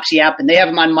stops yapping. They have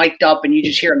him on mic'd up, and you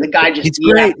just hear him. The guy just he's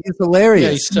great. He's hilarious.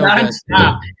 Yeah, he's so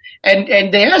nonstop.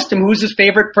 And they asked him who's his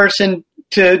favorite person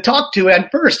to talk to at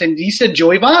first, and he said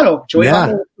Joey Votto. Joey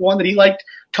Votto was the one that he liked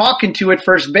talking to at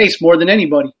first base more than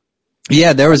anybody.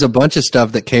 Yeah, there was a bunch of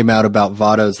stuff that came out about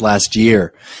Votto's last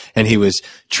year, and he was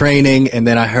training, and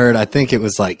then I think it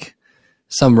was like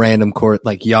some random court,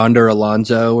 like Yonder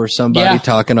Alonso or somebody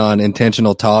talking on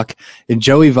Intentional Talk. And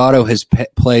Joey Votto has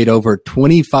played over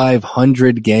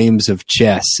 2,500 games of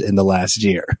chess in the last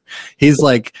year. He's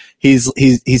like, he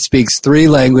speaks 3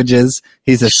 languages.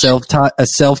 He's a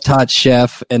self-taught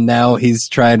chef, and now he's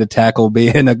trying to tackle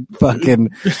being a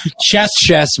fucking chess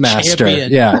master.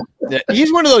 Champion. Yeah.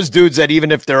 He's one of those dudes that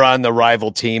even if they're on the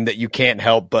rival team that you can't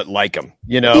help but like him,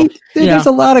 There's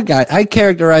a lot of guys. I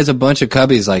characterize a bunch of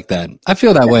Cubbies like that. I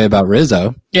feel that way about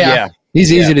Rizzo. Yeah.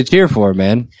 He's easy to cheer for,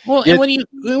 man. Well, and when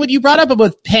you brought up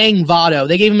about paying Votto,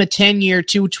 they gave him a 10-year,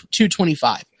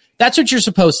 $225. That's what you're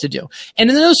supposed to do. And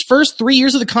in those first 3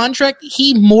 years of the contract,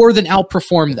 he more than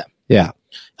outperformed them. Yeah.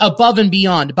 above and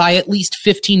beyond by at least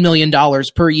 $15 million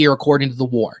per year, according to the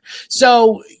war.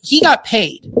 So he got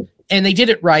paid, and they did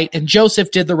it right, and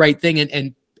Joseph did the right thing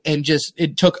and just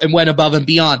it took and went above and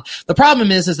beyond. The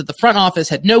problem is that the front office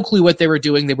had no clue what they were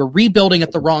doing. They were rebuilding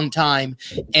at the wrong time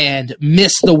and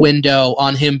missed the window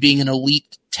on him being an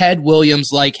elite Ted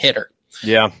Williams-like hitter.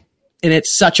 Yeah. And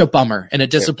it's such a bummer and a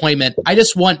disappointment. I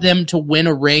just want them to win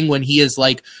a ring when he is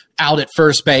like out at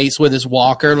first base with his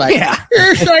walker, like,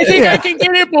 so I think I can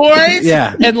get it, boys.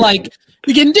 Yeah. And like,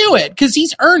 we can do it because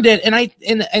he's earned it.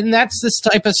 And that's this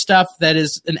type of stuff that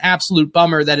is an absolute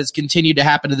bummer that has continued to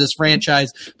happen to this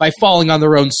franchise by falling on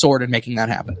their own sword and making that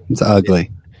happen. It's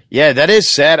ugly. Yeah, that is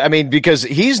sad. I mean, because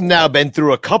he's now been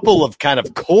through a couple of kind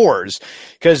of cores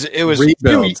because it was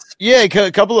rebuilds. Yeah,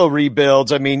 a couple of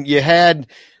rebuilds. I mean, you had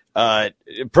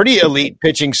pretty elite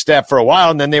pitching staff for a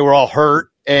while, and then they were all hurt.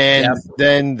 And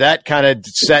then that kind of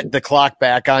set the clock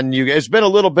back on you. It's been a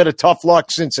little bit of tough luck,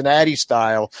 Cincinnati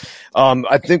style.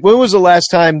 I think when was the last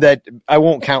time that I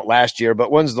won't count last year, but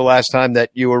when's the last time that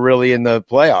you were really in the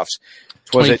playoffs?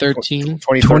 2013.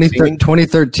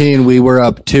 2013, we were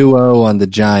up 2-0 on the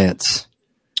Giants.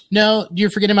 No, you're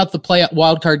forgetting about the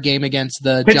wild card game against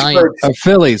the Pittsburgh. Giants.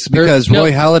 Phillies, because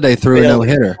Roy Halladay threw a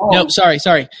no-hitter. No, sorry.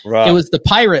 Right. It was the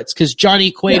Pirates because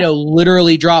Johnny Cueto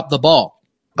literally dropped the ball.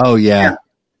 Oh, yeah.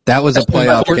 That was a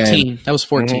playoff 14. game. That was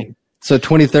 14. Mm-hmm. So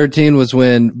 2013 was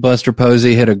when Buster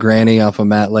Posey hit a granny off of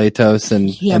Matt Latos,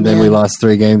 and then we lost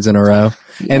 3 games in a row.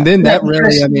 And then that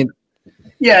really, I mean.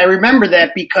 Yeah, I remember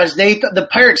that because the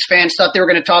Pirates fans thought they were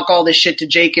going to talk all this shit to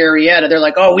Jake Arrieta. They're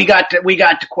like, "Oh, we got to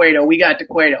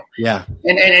Cueto. Yeah.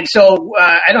 And so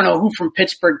I don't know who from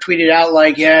Pittsburgh tweeted out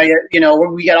like, "Yeah, you know,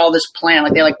 we got all this planned."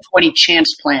 Like they had like 20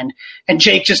 chants planned, and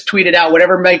Jake just tweeted out,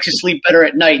 "Whatever makes you sleep better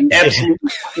at night," and absolutely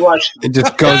crushed. It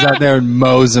just goes out there and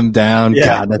mows them down. Yeah.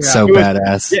 God, that's so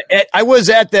badass. Yeah, I was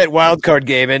at that wild card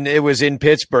game, and it was in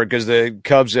Pittsburgh because the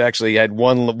Cubs actually had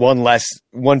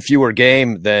one fewer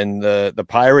game than the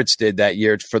Pirates did that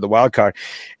year for the wild card.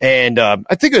 And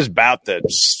I think it was about the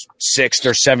 6th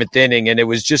or 7th inning, and it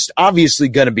was just obviously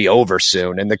going to be over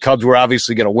soon. And the Cubs were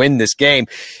obviously going to win this game.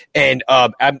 And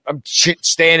I'm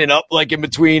standing up like in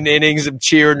between innings, I'm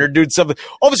cheering or doing something.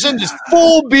 All of a sudden, this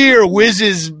full beer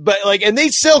whizzes, and they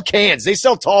sell cans. They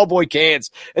sell tall boy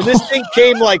cans. And this thing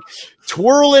came like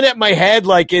twirling at my head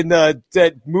like in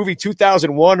that movie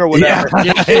 2001 or whatever.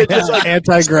 Like,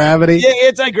 anti-gravity. Yeah,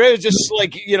 anti-gravity. It was just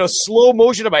like, slow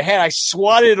motion in my head. I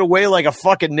swatted it away like a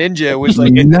fucking ninja. It was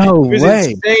like it was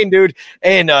way. insane, dude.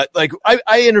 And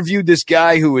I interviewed this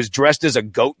guy who was dressed as a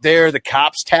goat there. The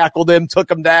cops tackled him, took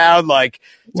him down. Like,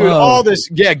 dude, all this,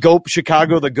 goat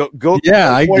Chicago, the goat.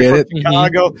 Yeah, I get it.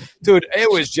 Chicago. Dude, it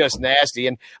was just nasty.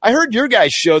 And I heard your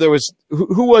guys' show, there was,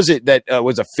 who was it that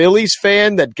was a Phillies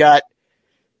fan that got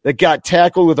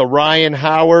tackled with a Ryan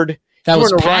Howard? That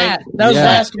was Pat. That was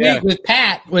last week with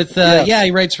Pat. With he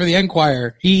writes for the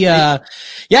Enquirer. He's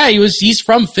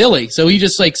from Philly, so he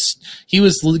just he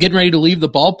was getting ready to leave the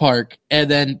ballpark, and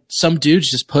then some dudes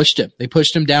just pushed him. They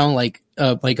pushed him down like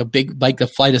a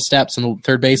the flight of steps on the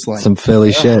third baseline. Some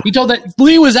Philly shit. He told that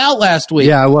Lee was out last week.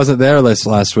 Yeah, I wasn't there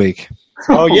last week.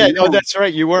 Oh yeah, no, that's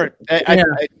right. You weren't.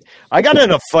 I got in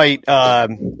a fight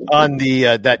on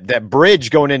the that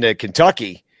bridge going into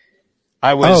Kentucky.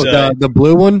 I was the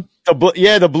blue one. The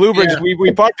blue bridge. Yeah.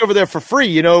 We parked over there for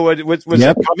free. Was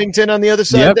it Covington on the other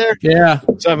side there? Yeah.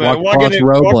 So I'm walking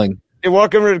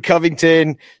into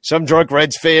Covington. Some drunk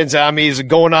Reds fans on me is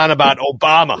going on about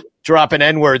Obama dropping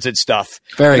N-words and stuff.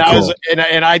 Very cool.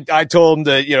 I told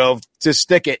him to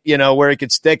stick it, where he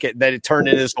could stick it. And then it turned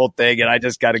into this whole thing, and I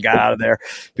just got out of there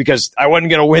because I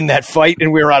wasn't going to win that fight,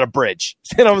 and we were on a bridge.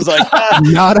 And I was like,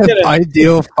 not an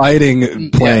ideal fighting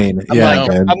plane.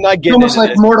 I'm not getting almost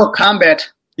like Mortal Kombat.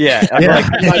 Yeah, I'm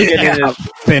not getting it.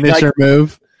 Finisher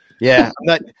move. Yeah,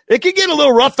 it could get a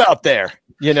little rough out there.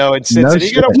 In Cincy,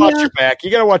 you got to watch your back.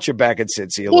 You got to watch your back in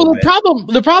Cincy a little bit.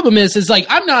 The problem is like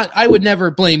I would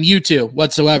never blame you two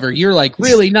whatsoever. You're like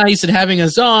really nice and having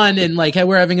us on, and like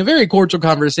we're having a very cordial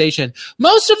conversation.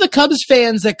 Most of the Cubs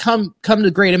fans that come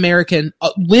to Great American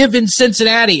live in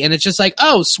Cincinnati, and it's just like,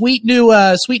 oh, sweet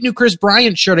new Chris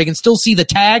Bryant shirt. I can still see the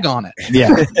tag on it.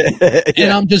 Yeah,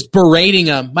 and I'm just berating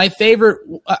them. My favorite.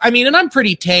 I mean, and I'm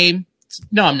pretty tame.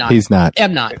 No, I'm not. He's not.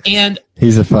 I'm not. And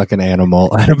He's a fucking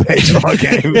animal at a baseball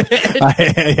game.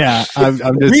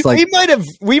 I'm just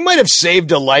we might have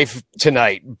saved a life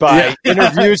tonight by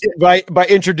by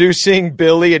introducing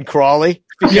Billy and Crawley.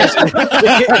 Because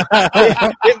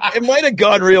it might have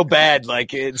gone real bad,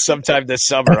 like sometime this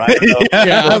summer. I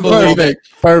don't know.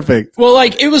 Perfect. Well,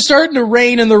 like it was starting to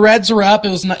rain and the Reds were up. It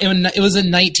was in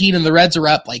 19 and the Reds are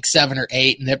up like 7 or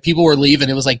 8, and people were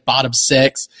leaving. It was like bottom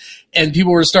 6, and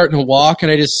people were starting to walk,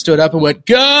 and I just stood up and went,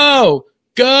 "Go,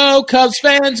 go, Cubs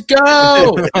fans,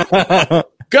 go,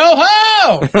 go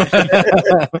home!"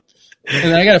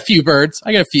 And I got a few birds.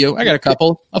 I got a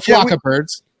couple, a flock of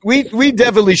birds. We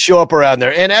definitely show up around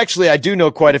there. And actually, I do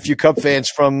know quite a few Cub fans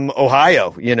from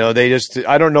Ohio. You know,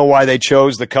 I don't know why they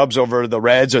chose the Cubs over the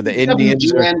Reds or the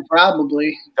Indians. WGN,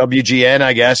 probably. WGN,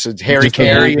 I guess. It's Harry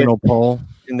Carey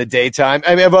in the daytime.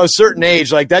 I mean, of a certain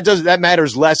age, like that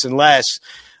matters less and less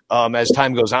as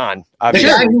time goes on. The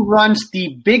guy who runs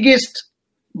the biggest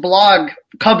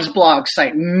Cubs blog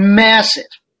site, massive,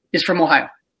 is from Ohio.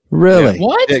 Really? Yeah.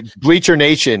 What? Bleacher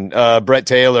Nation, Brett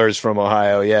Taylor is from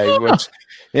Ohio. Yeah, he went.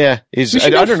 Yeah, I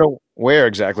don't know where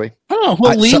exactly. Oh,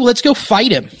 well, Lee, let's go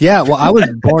fight him. Yeah, well, I was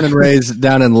born and raised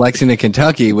down in Lexington,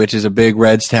 Kentucky, which is a big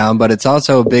Reds town, but it's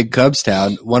also a big Cubs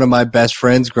town. One of my best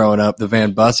friends growing up, the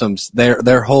Van Bussums,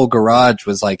 their whole garage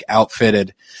was like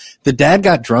outfitted. The dad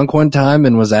got drunk one time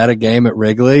and was at a game at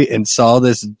Wrigley and saw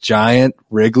this giant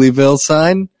Wrigleyville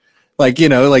sign. Like, you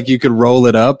know, like you could roll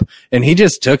it up, and he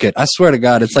just took it. I swear to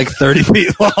God, it's like 30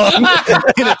 feet long, and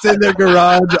it's in their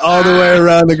garage all the way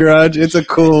around the garage. It's a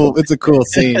cool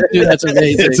scene. Dude, that's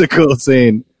amazing. It's a cool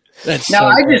scene. I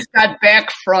just got back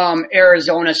from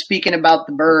Arizona. Speaking about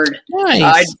the bird,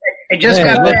 nice. I just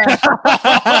got back.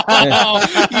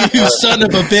 Oh, you son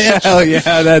of a bitch! Oh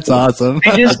yeah, that's awesome.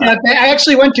 I just got back. I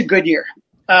actually went to Goodyear.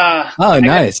 Nice. I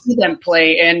got to see them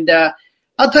play, and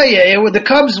I'll tell you, the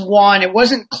Cubs won. It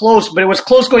wasn't close, but it was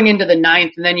close going into the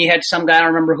 9th. And then you had some guy, I don't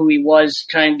remember who he was,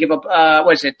 trying to give up, a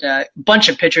bunch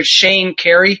of pitchers. Shane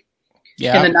Carey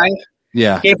in the 9th.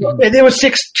 Yeah. It was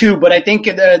 6-2, but I think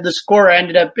the score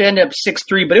ended up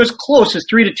 6-3. But it was close. It was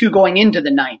 3-2 going into the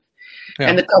 9th. Yeah.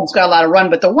 And the Cubs got a lot of run.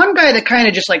 But the one guy that kind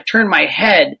of just like turned my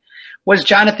head was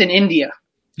Jonathan India.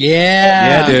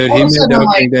 Yeah, dude. He made the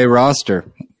opening day roster.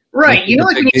 Right. You know,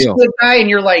 like when you see a guy and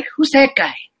you're like, who's that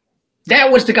guy?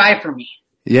 That was the guy for me.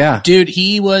 Yeah. Dude,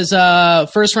 he was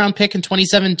first round pick in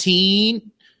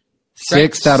 2017.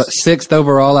 Sixth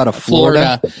overall out of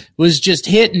Florida. Was just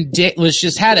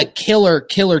had a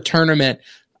killer tournament.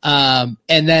 And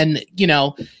then, you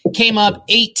know, came up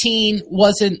 18,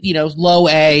 wasn't, you know, low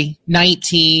A,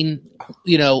 19,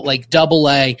 you know, like double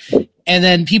A. And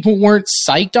then people weren't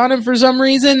psyched on him for some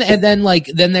reason. And then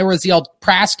there was the old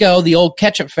Prasco, the old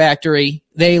ketchup factory.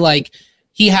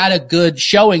 He had a good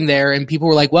showing there, and people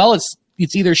were like, well, it's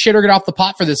either shit or get off the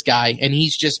pot for this guy, and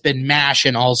he's just been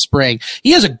mashing all spring.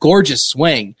 He has a gorgeous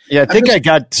swing. Yeah, I think I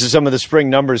got some of the spring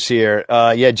numbers here.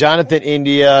 Jonathan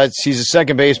India, he's a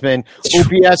second baseman,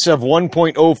 OPS of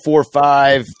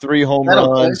 1.045, 3 home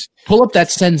runs. Pull up that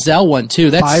Senzel one, too.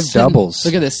 That's 5 doubles.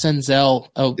 Look at this Senzel.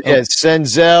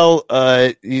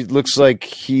 Senzel, he looks like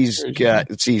he's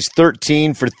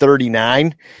 13 for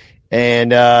 39,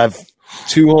 and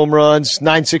 2 home runs,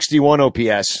 961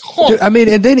 OPS. Dude, I mean,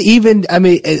 and then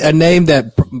a name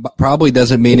that probably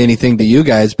doesn't mean anything to you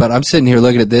guys, but I'm sitting here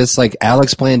looking at this like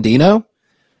Alex Blandino.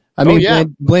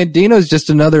 Blandino's just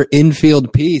another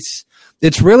infield piece.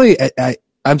 It's really,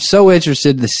 I'm so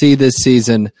interested to see this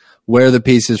season where the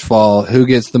pieces fall, who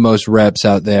gets the most reps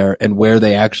out there, and where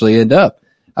they actually end up.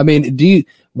 I mean,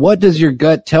 what does your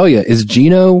gut tell you? Is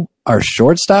Gino our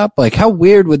shortstop? Like, how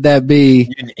weird would that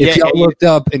be if y'all looked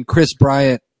up and Chris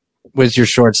Bryant was your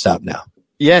shortstop now?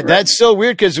 Yeah, that's so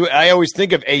weird because I always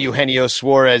think of Eugenio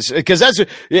Suarez because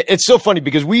it's so funny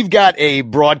because we've got a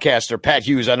broadcaster, Pat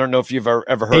Hughes. I don't know if you've ever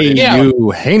heard of him.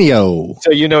 Eugenio.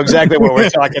 So you know exactly what we're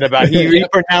talking about. He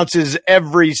pronounces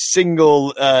every single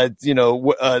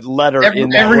letter in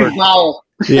that every word. vowel.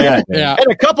 Yeah,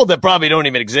 and a couple that probably don't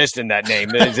even exist in that name.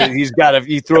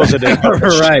 He throws it in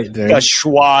a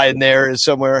schwa in there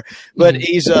somewhere. But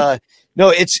he's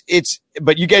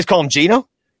but you guys call him Gino?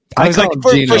 I was like,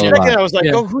 for a second, I was like,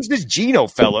 oh, who's this Gino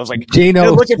fellow? I was like,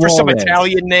 Gino looking for some Suarez.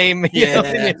 Italian name.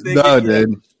 Yeah. No,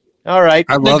 dude. All right.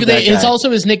 I love that guy. It's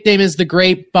also his nickname is the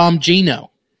Great Bombino.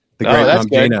 The Great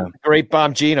Bombino. Great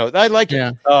Bombino. I like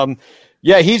it.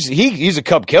 Yeah. He's a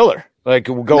Cub killer. Like,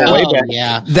 we'll go way back.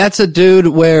 Yeah. That's a dude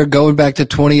where going back to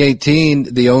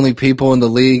 2018, the only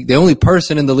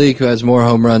person in the league who has more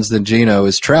home runs than Gino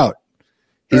is Trout.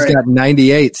 He's got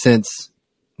 98 since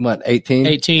what, 18?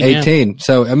 18.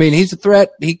 So, I mean, he's a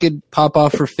threat. He could pop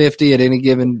off for 50 at any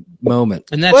given moment.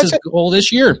 And that's his goal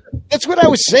this year. That's what I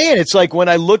was saying. It's like when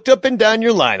I looked up and down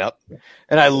your lineup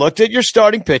and I looked at your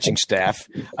starting pitching staff,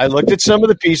 I looked at some of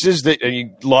the pieces that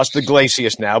you lost to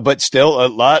Glacius now, but still a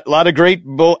lot of great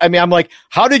I mean, I'm like,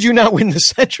 how did you not win the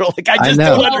Central? Like, I just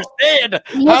don't understand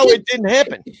how it didn't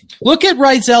happen. Look at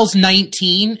Reisel's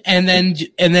 19 and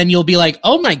then you'll be like,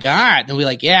 oh my God. And we'll be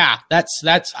like, yeah,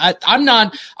 I'm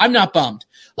not bummed.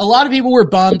 A lot of people were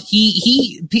bummed.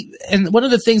 And one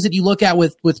of the things that you look at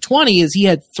with 20 is he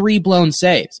had 3 blown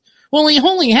saves. Well, he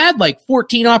only had like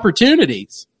 14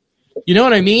 opportunities. You know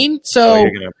what I mean? So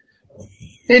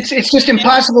it's just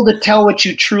impossible to tell what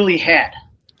you truly had.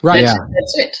 Right.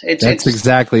 That's it. That's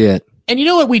exactly it. And you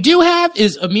know what we do have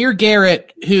is Amir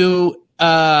Garrett, who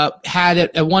had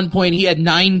at one point he had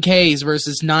 9 Ks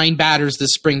versus 9 batters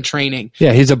this spring training.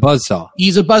 Yeah, he's a buzzsaw.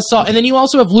 And then you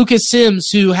also have Lucas Sims,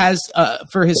 who has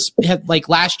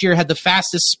last year had the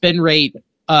fastest spin rate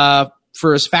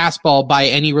for his fastball by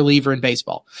any reliever in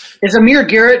baseball. Is Amir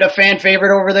Garrett a fan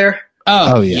favorite over there?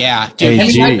 Oh yeah, dude,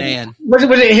 he's a man. Was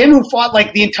it him who fought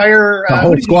like the entire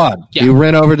whole squad? Yeah. He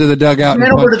ran over to the dugout and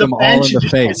punched them all in the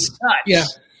face. Yeah,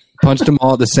 punched them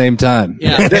all at the same time.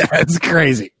 Yeah, that's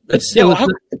crazy.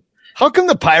 How come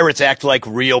the Pirates act like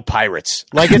real pirates?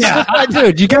 Like, it's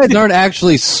dude, you guys aren't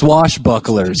actually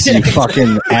swashbucklers, you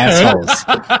fucking assholes.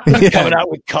 Coming out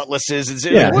with cutlasses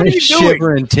and what are you doing?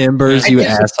 Shivering timbers, you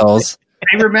assholes.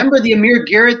 I remember the Amir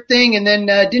Garrett thing, and then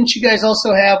didn't you guys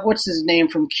also have what's his name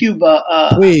from Cuba?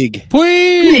 Puig.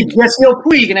 Yasiel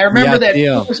Puig, and I remember that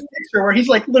Yasiel. picture where he's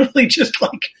like literally just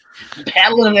like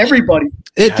battling everybody.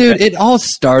 It all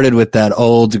started with that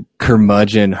old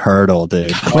curmudgeon Hurdle,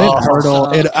 dude. Clint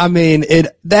Hurdle.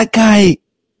 That guy.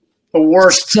 The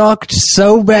worst. Sucked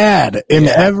so bad in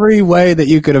every way that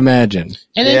you could imagine.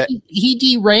 And then he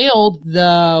derailed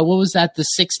the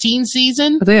 16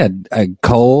 season? But they had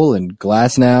Cole and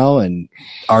Glasnow and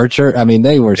Archer. I mean,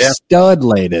 they were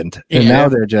stud-laden. And now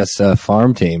they're just a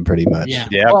farm team pretty much.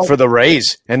 Yeah, for the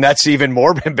Rays. And that's even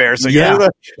more embarrassing. Yeah. You're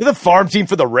the farm team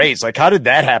for the Rays. Like, how did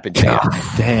that happen, Champ?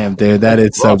 Damn, dude, that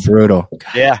is so brutal.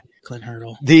 Yeah. Clint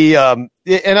Hurdle. And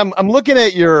I'm looking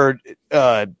at your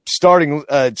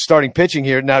starting pitching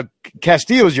here now.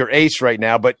 Castillo's your ace right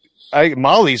now, but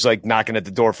Molly's like knocking at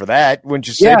the door for that. Wouldn't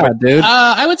you say? Yeah, dude.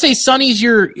 I would say Sonny's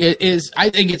I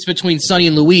think it's between Sonny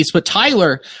and Luis, but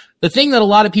Tyler. The thing that a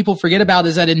lot of people forget about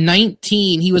is that in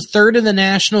 19 he was 3rd in the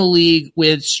National League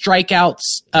with strikeout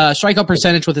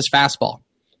percentage with his fastball.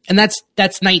 And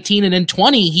that's 19, and in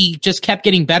 20 he just kept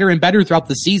getting better and better throughout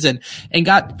the season and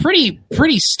got pretty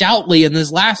stoutly in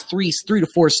his last 3 to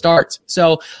 4 starts.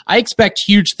 So I expect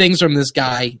huge things from this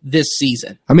guy this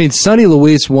season. I mean, Sonny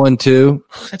Luis won too.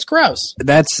 That's gross.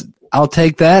 I'll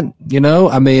take that.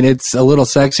 I mean, it's a little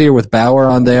sexier with Bauer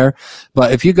on there,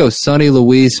 but if you go Sonny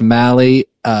Luis, Malley,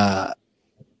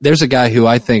 there's a guy who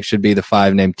I think should be the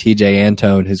 5 named TJ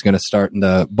Antone who's going to start in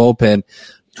the bullpen.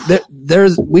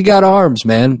 We got arms,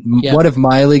 man. Yeah. What if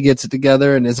Miley gets it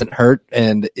together and isn't hurt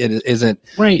and it isn't,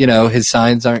 his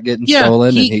signs aren't getting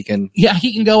stolen and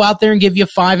he can go out there and give you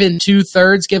 5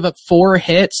 2/3, give up 4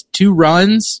 hits, 2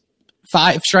 runs,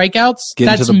 5 strikeouts.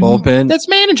 Get into the bullpen. That's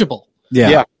manageable.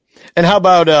 Yeah. And how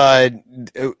about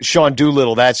Sean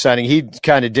Doolittle, that signing? He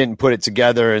kind of didn't put it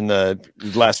together in the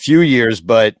last few years,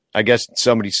 but I guess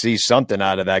somebody sees something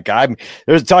out of that guy. I mean,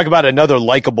 there's talk about another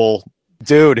likable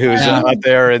dude who's out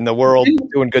there in the world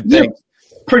doing good things.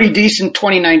 Pretty decent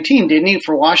 2019, didn't he,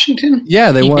 for Washington?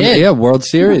 Yeah, they won World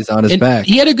Series on his back.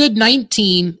 He had a good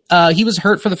 19. He was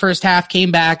hurt for the first half,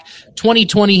 came back.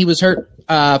 2020, he was hurt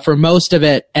for most of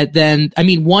it. And then,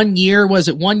 1 year, was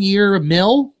it 1 year a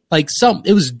mil?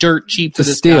 It was dirt cheap for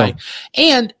this guy.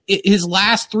 And his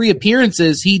last 3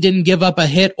 appearances, he didn't give up a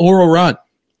hit or a run.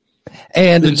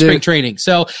 And in spring training.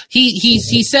 So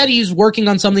he said he's working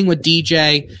on something with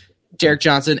Derek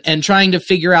Johnson, and trying to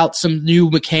figure out some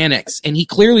new mechanics. And he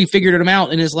clearly figured them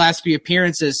out in his last 3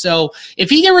 appearances. So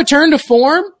if he can return to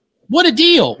form, what a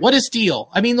deal. What a steal.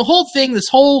 I mean, the whole thing, this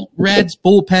whole Reds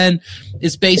bullpen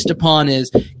is based upon is,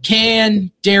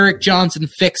 can Derek Johnson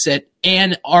fix it?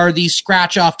 And are these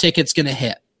scratch-off tickets going to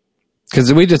hit?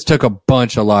 Because we just took a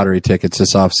bunch of lottery tickets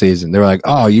this offseason. They were like,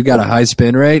 oh, you got a high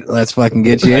spin rate? Let's fucking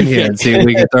get you in here and see if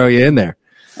we can throw you in there.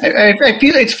 I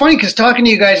feel it's funny because talking to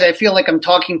you guys, I feel like I'm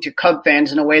talking to Cub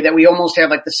fans in a way that we almost have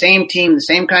like the same team, the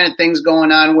same kind of things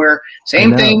going on. Where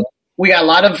same thing, we got a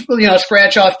lot of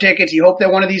scratch off tickets. You hope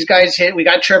that one of these guys hit. We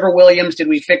got Trevor Williams. Did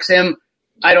we fix him?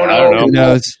 I don't know. Who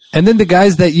knows? And then the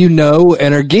guys that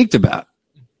and are geeked about.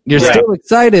 You're Right. still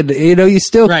excited. You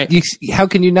still. Right. How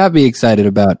can you not be excited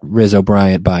about Rizzo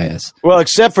Bryant bias? Well,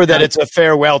 except for that, it's a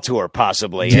farewell tour,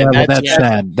 possibly. Yeah, And well, that's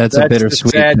sad. That's a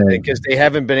bittersweet sad thing. because they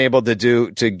haven't been able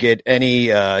to get any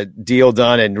deal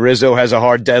done, and Rizzo has a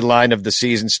hard deadline of the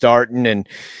season starting, and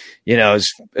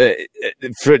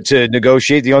to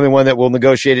negotiate. The only one that will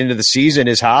negotiate into the season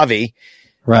is Javi,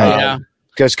 Right.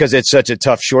 because it's such a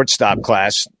tough shortstop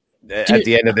class at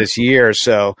the end of this year.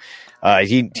 So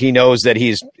he knows that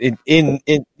he's in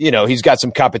he's got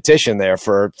some competition there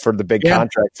for the big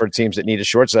contract for teams that need a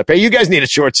shortstop. Hey, you guys need a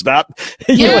shortstop.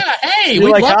 Yeah, hey, we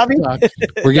like love Javi? to talk.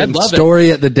 We're getting love it.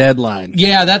 Story at the deadline.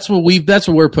 Yeah, that's what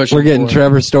we're pushing. We're getting for.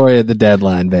 Trevor Story at the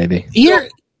deadline, baby.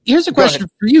 Here's a question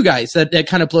for you guys that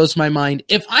kind of blows my mind.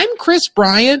 If I'm Chris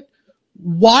Bryant,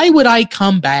 why would I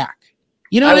come back?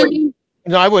 You know what I mean?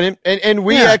 No, I wouldn't. And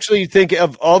we actually think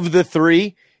of the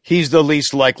three, he's the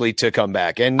least likely to come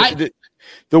back. And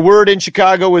the word in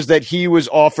Chicago was that he was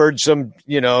offered some,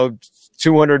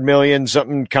 $200 million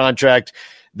something contract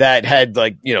that had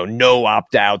no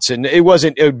opt outs, and it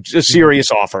wasn't a serious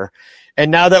offer.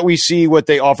 And now that we see what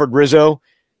they offered Rizzo,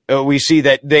 we see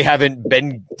that they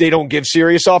don't give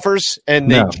serious offers,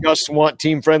 and they just want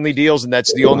team friendly deals. And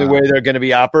that's the only way they're going to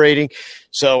be operating.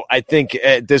 So I think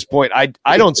at this point,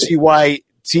 I don't see why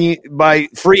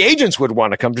free agents would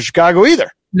want to come to Chicago either.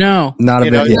 No, not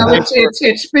a bit.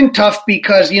 It's been tough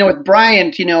because, with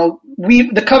Bryant,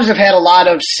 the Cubs have had a lot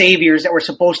of saviors that were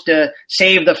supposed to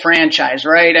save the franchise,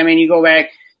 right? I mean, you go back,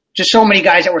 just so many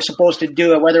guys that were supposed to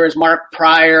do it, whether it was Mark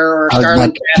Pryor or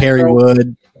Starlin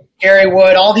Castro. Gary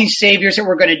Wood, all these saviors that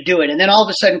were going to do it. And then all of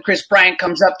a sudden, Chris Bryant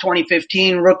comes up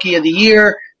 2015, Rookie of the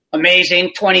Year, amazing.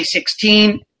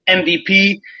 2016,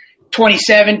 MVP.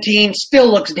 2017, still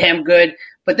looks damn good.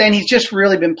 But then he's just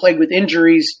really been plagued with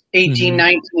injuries, 18,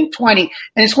 19, and 20.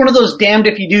 And it's one of those damned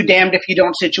if you do, damned if you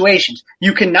don't situations.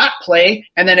 You cannot play,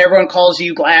 and then everyone calls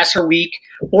you glass or weak,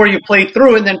 or you play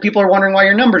through it, and then people are wondering why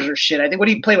your numbers are shit. I think, what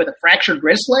did he play with, a fractured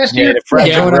wrist last year?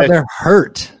 Going out there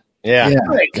hurt. Yeah.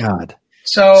 Right. God.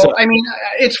 So, I mean,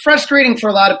 it's frustrating for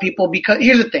a lot of people because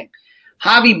here's the thing.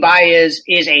 Javi Baez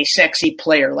is a sexy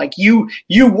player. Like you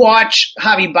watch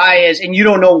Javi Baez and you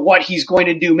don't know what he's going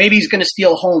to do. Maybe he's going to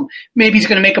steal home. Maybe he's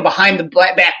going to make a behind the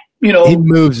back, He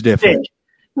moves different.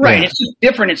 Right. Yeah. It's just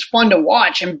different. It's fun to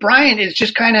watch. And Bryant is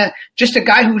just kind of just a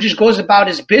guy who just goes about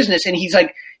his business, and he's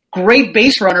like great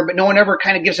base runner, but no one ever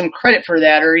kind of gives him credit for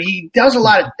that. Or he does a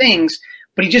lot of things,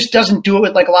 but he just doesn't do it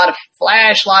with like a lot of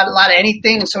flash, a lot of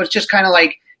anything. And so it's just kind of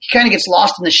like, he kind of gets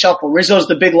lost in the shuffle. Rizzo's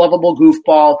the big lovable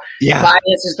goofball. Yeah.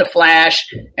 Baez is the flash.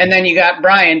 And then you got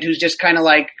Bryant, who's just kind of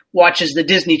like watches the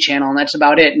Disney Channel, and that's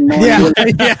about it. And no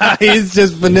Yeah, he's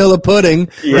just vanilla pudding.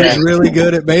 Yeah. He's really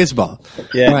good at baseball.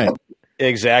 Yeah. Right.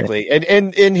 Exactly.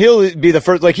 And he'll be the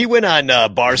first, like he went on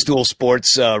Barstool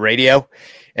Sports radio,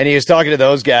 and he was talking to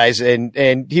those guys,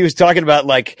 and he was talking about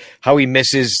like how he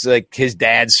misses like his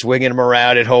dad swinging him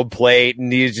around at home plate,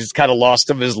 and he just kind of lost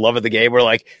him his love of the game. We're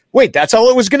like, wait, that's all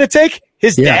it was going to take?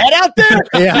 His dad out there?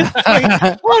 Yeah.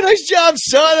 Like, oh, nice job,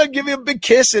 son. I'll give you a big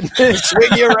kiss and swing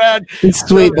you around. He's a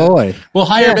sweet boy. We'll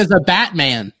hire him as a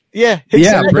Batman. Yeah,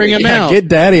 Yeah, bring him out. Get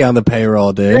daddy on the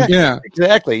payroll, dude. Yeah.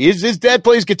 exactly. His dad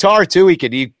plays guitar too.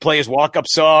 He play his walk-up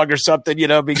song or something.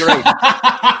 It'd be great.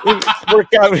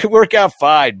 work out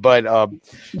fine. But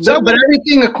but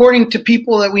everything, according to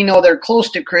people that we know that are close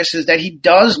to Chris, is that he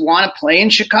does want to play in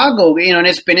Chicago. And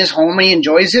it's been his home. He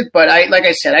enjoys it. But like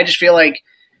I said, I just feel like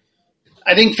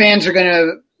I think fans are going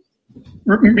to,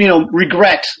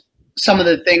 regret some of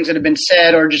the things that have been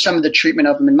said, or just some of the treatment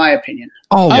of him, in my opinion.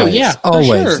 Always, Oh, yeah, for always.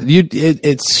 sure.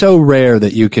 It's so rare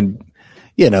that you can,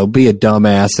 be a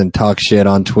dumbass and talk shit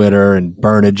on Twitter and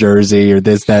burn a jersey or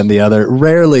this, that, and the other.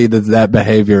 Rarely does that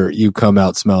behavior you come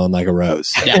out smelling like a rose.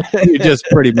 Yeah. You just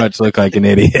pretty much look like an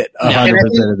idiot 100% And I of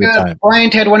the think time.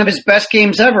 Bryant had one of his best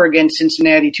games ever against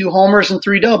Cincinnati, 2 homers and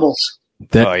 3 doubles.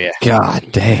 Oh, yeah.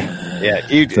 God damn. yeah,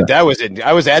 I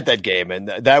was at that game, and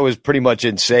that was pretty much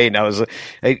insane. I was like,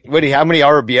 hey, how many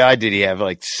RBI did he have?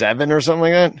 Like 7 or something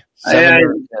like that?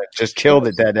 7 just killed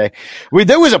it that day.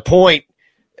 There was a point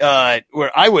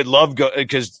where I would love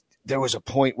because there was a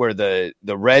point where the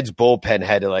Reds bullpen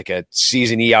had like a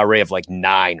season ERA of like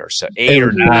 9 or so, 8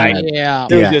 or 9. Yeah.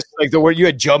 It was just like where you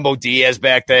had Jumbo Diaz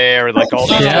back there, and like all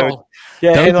these.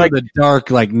 Yeah, Those and are the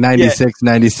dark, 96,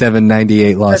 97,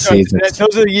 98 lost seasons.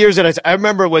 Those are the years that I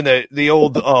remember when the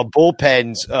old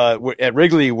bullpens at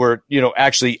Wrigley were,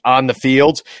 actually on the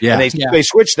field. Yeah. And they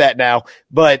switched that now.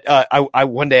 But I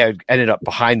one day I ended up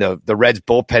behind the Reds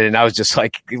bullpen, and I was just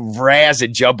like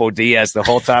razzing Jumbo Diaz the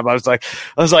whole time. I was like,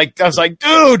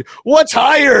 dude, what's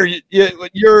higher,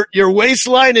 your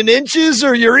waistline in inches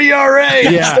or your ERA?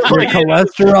 Yeah, your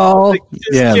cholesterol.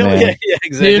 Man. Man. Yeah,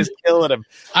 exactly. Just killing him.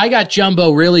 I got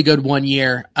Jumbo really good one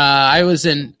year. I was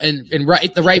in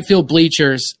the right field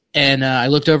bleachers, and I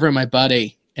looked over at my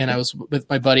buddy, and I was with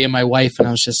my buddy and my wife, and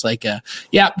I was just like,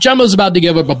 yeah, Jumbo's about to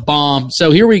give up a bomb.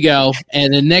 So here we go.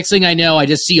 And the next thing I know, I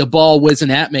just see a ball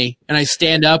whizzing at me, and I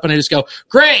stand up and I just go,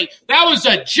 great, that was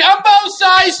a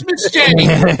Jumbo-sized mistake.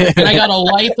 And I got a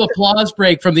life applause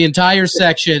break from the entire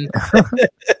section.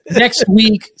 Next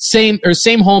week, same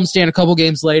homestand a couple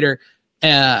games later,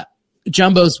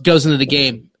 Jumbo goes into the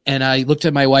game. And I looked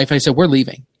at my wife. I said, we're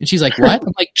leaving. And she's like, what?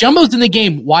 I'm like, Jumbo's in the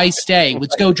game. Why stay?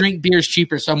 Let's go drink beers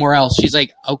cheaper somewhere else. She's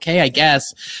like, okay, I guess.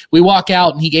 We walk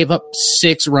out, and he gave up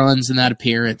 6 runs in that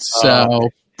appearance. So,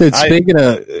 dude, speaking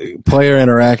of player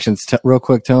interactions, real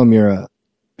quick, tell him you're a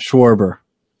Schwarber.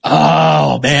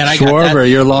 Oh, man. I got Schwarber,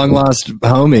 your long-lost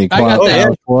homie. I got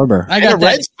that. Schwarber. I got a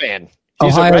Reds fan.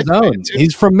 Ohio's own.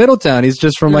 He's from Middletown. He's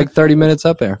just from 30 minutes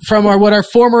up there. From what our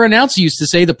former announcer used to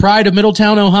say, the pride of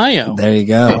Middletown, Ohio. There you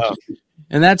go.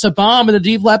 And that's a bomb in the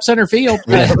deep left center field.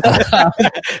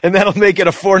 And that'll make it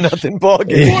a 4-0 ball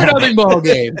game. 4-0 ball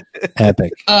game.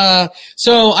 Epic.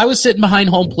 So I was sitting behind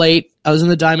home plate. I was in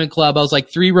the Diamond Club. I was like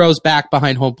 3 rows back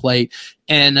behind home plate.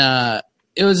 And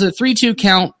it was a 3-2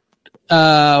 count.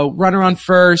 Runner on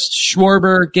first.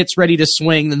 Schwarber gets ready to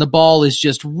swing. Then the ball is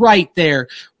just right there,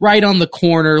 right on the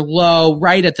corner, low,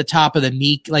 right at the top of the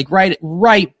knee, like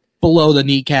right below the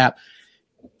kneecap.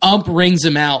 Ump rings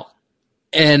him out,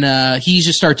 and he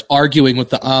just starts arguing with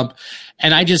the ump.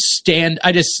 And I just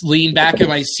lean back in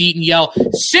my seat and yell,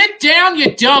 "Sit down,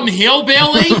 you dumb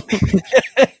hillbilly!"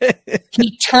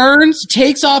 He turns,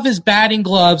 takes off his batting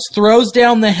gloves, throws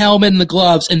down the helmet and the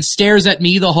gloves, and stares at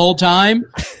me the whole time.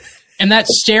 And that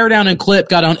stare down and clip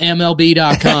got on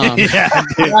MLB.com.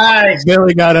 Nice.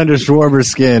 Billy got under Schwarber's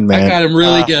skin, man. I got him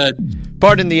really good.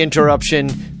 Pardon the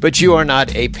interruption, but you are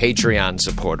not a Patreon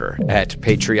supporter at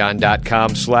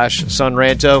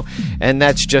patreon.com/sunranto. And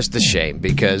that's just a shame,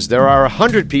 because there are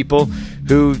 100 people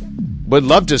who would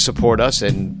love to support us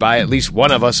and buy at least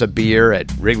one of us a beer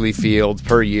at Wrigley Field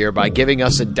per year by giving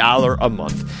us $1 a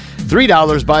month.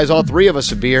 $3 buys all 3 of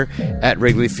us a beer at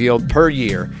Wrigley Field per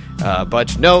year.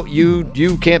 But no,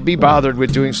 you can't be bothered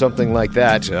with doing something like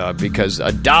that because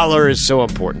 $1 is so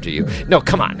important to you. No,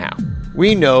 come on now.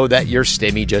 We know that your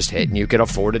stimmy just hit and you can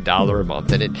afford $1 a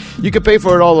month, and you can pay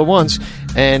for it all at once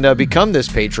and become this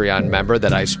Patreon member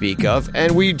that I speak of,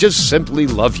 and we just simply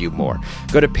love you more.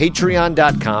 Go to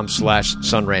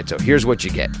patreon.com/sunranto. Here's what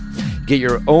you get. Get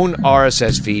your own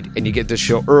RSS feed, and you get the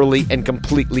show early and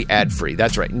completely ad-free.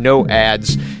 That's right, no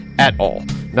ads at all.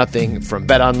 Nothing from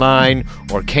BetOnline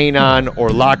or Kanon or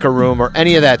Locker Room or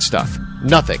any of that stuff.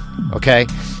 Nothing, okay?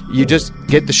 You just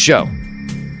get the show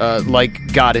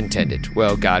like God intended.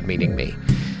 Well, God meaning me.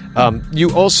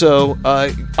 You also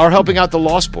are helping out the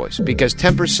Lost Boys, because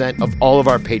 10% of all of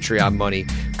our Patreon money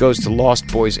goes to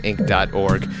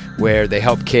lostboysinc.org, where they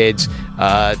help kids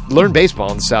learn baseball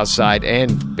on the South Side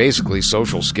and basically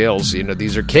social skills. You know,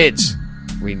 these are kids.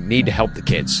 We need to help the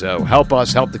kids. So help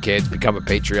us help the kids. Become a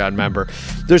Patreon member.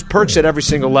 There's perks at every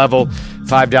single level.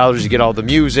 $5, you get all the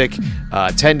music.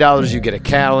 $10, you get a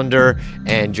calendar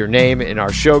and your name in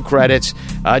our show credits.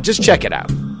 Just check it out.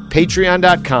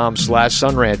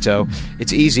 Patreon.com/sunranto.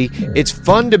 It's easy. It's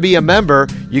fun to be a member.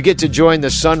 You get to join the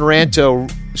Sunranto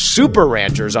Super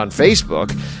Ranchers on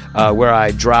Facebook, where I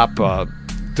drop,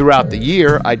 throughout the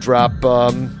year, I drop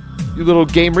little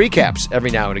game recaps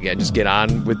every now and again. Just get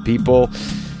on with people,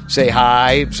 say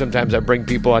hi. Sometimes I bring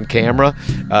people on camera.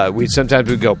 Sometimes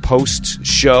we go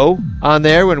post-show on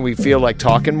there when we feel like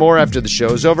talking more after the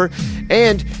show's over.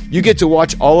 And you get to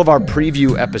watch all of our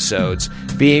preview episodes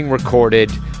being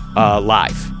recorded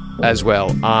live as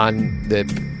well on the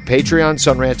Patreon,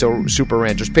 Sunranto Super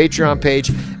Ranchers Patreon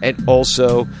page, and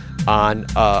also on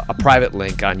a private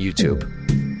link on YouTube.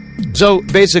 So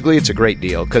basically, it's a great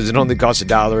deal because it only costs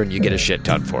 $1 and you get a shit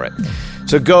ton for it.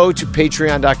 So go to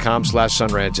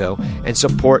patreon.com/sunranto and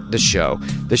support the show.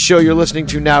 The show you're listening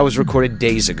to now was recorded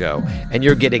days ago, and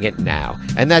you're getting it now.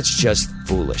 And that's just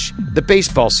foolish. The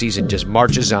baseball season just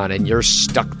marches on, and you're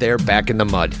stuck there back in the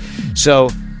mud. So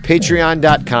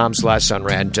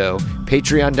patreon.com/sunranto,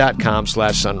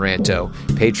 patreon.com/sunranto,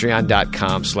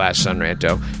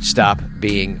 patreon.com/sunranto. Stop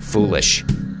being foolish.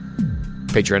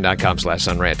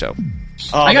 Patreon.com/sunranto.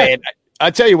 Oh, man. I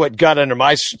tell you what got under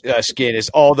my skin is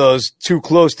all those too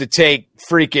close to take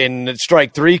freaking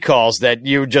strike three calls that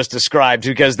you just described,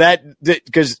 because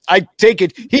I take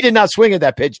it he did not swing at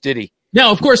that pitch, did he? No,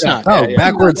 of course not. Oh,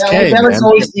 backwards K. That was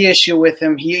always the issue with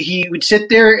him. He would sit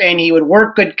there and he would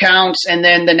work good counts, and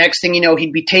then the next thing you know,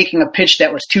 he'd be taking a pitch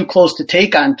that was too close to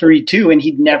take on 3-2, and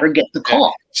he'd never get the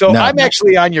call. So I'm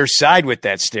actually on your side with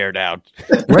that stare down.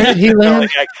 Where did he land?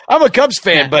 I'm a Cubs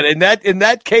fan, but in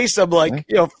that case, I'm like,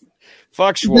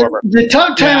 fuck Schwarber. The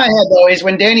tough time I had, though, is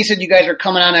when Danny said you guys were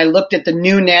coming on, I looked at the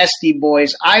new Nasty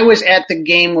Boys. I was at the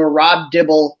game where Rob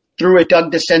Dibble threw at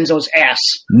Doug DeCenzo's ass.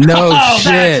 No shit.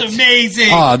 That's amazing.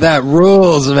 Oh, that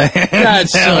rules, man.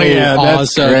 That's so That's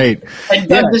awesome. great. And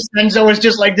Doug DeCenzo was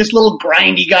just like this little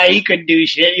grindy guy. He could do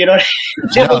shit, you know.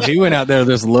 No, he went out there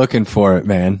just looking for it,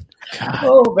 man.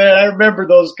 Oh man, I remember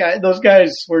those guys. Those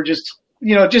guys were just,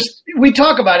 we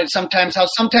talk about it sometimes, how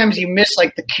sometimes you miss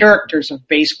like the characters of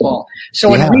baseball. So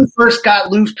when we first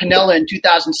got Lou Piniella in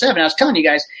 2007, I was telling you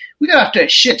guys, we got off to a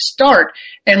shit start,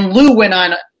 and Lou went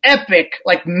on epic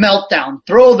like meltdown.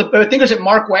 I think it was at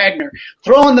Mark Wagner,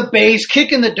 throwing the base,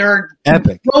 kicking the dirt,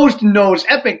 Epic. nose to nose,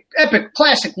 epic,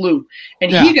 classic Lou.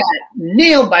 And he got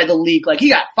nailed by the league. Like he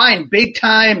got fined big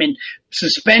time and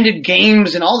suspended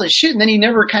games and all this shit. And then he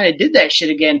never kind of did that shit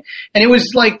again. And it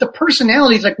was like the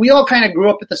personalities, like we all kind of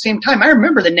grew up at the same time. I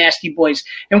remember the Nasty Boys,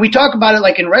 and we talk about it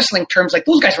like in wrestling terms, like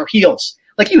those guys were heels.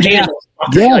 Like you hated those.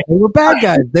 Yeah, they were bad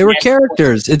guys. They were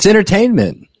characters. It's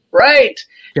entertainment. Right.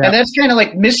 Yeah. And that's kind of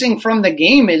like missing from the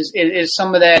game is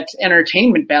some of that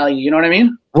entertainment value. You know what I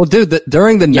mean? Well, dude,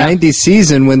 during the 90s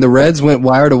season when the Reds went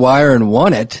wire to wire and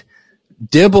won it,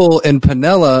 Dibble and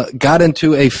Piniella got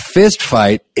into a fist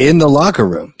fight in the locker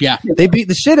room. Yeah. They beat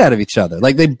the shit out of each other.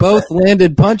 Like they both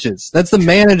landed punches. That's the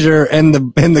manager and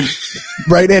the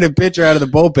right-handed pitcher out of the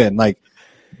bullpen. Like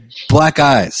black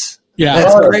eyes. Yeah.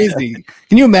 That's crazy.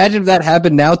 Can you imagine if that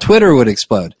happened now? Twitter would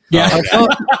explode. Yeah.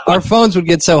 Our phones would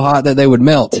get so hot that they would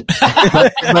melt.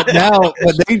 But now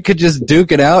they could just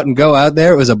duke it out and go out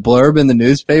there. It was a blurb in the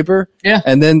newspaper. Yeah.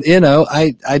 And then,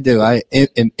 I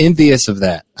am envious of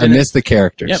that. I miss the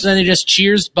characters. Yep. Then they just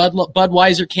cheers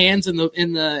Budweiser cans in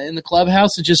the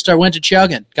clubhouse and just went to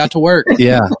chugging. Got to work.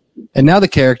 Yeah. And now the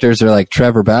characters are like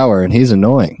Trevor Bauer, and he's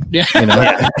annoying. Yeah.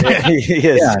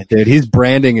 Yeah, dude. He's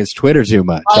branding his Twitter too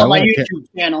much. Oh, my YouTube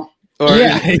channel.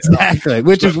 Yeah, exactly.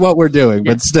 Which is what we're doing,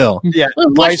 but still. Yeah.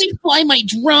 Watch me fly my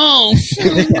drone.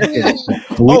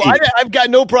 I've got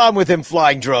no problem with him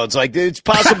flying drones. Like it's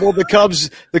possible the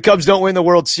Cubs don't win the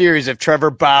World Series if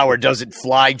Trevor Bauer doesn't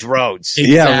fly drones.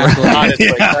 Exactly. Honestly,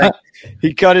 like,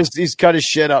 he's cut his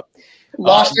shit up.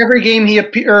 Lost every game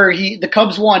the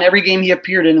Cubs won every game he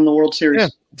appeared in the World Series. Yeah.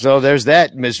 So there's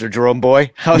that, Mr. Jerome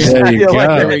Boy. There you go.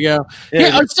 There we go.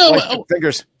 Yeah. So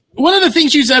fingers. one of the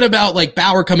things you said about like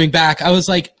Bauer coming back, I was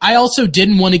like, I also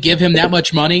didn't want to give him that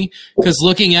much money because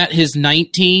looking at his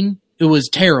 19, it was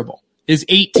terrible. His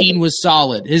 18 was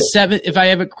solid. His 7, if I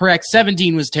have it correct,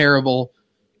 17 was terrible,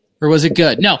 or was it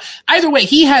good? No. Either way,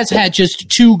 he has had just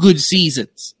 2 good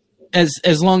seasons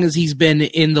as long as he's been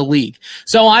in the league.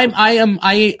 So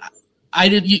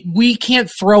we can't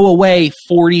throw away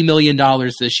 $40 million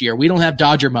this year. We don't have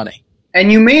Dodger money. And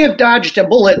you may have dodged a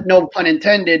bullet, no pun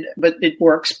intended, but it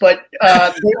works. But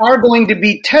they are going to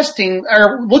be testing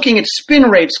or looking at spin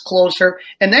rates closer,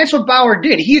 and that's what Bauer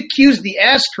did. He accused the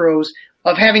Astros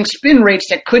of having spin rates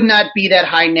that could not be that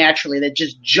high naturally, that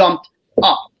just jumped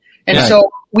up. And so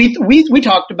we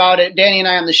talked about it, Danny and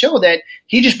I, on the show, that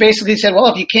he just basically said, well,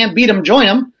 if you can't beat them, join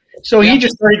them. So he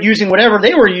just started using whatever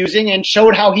they were using and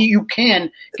showed how you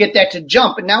can get that to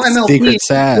jump. And now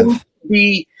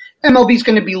MLB is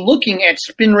going to be looking at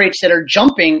spin rates that are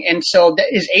jumping. And so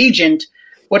his agent,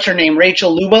 what's her name,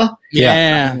 Rachel Luba?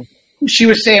 Yeah. She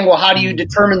was saying, well, how do you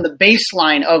determine the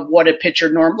baseline of what a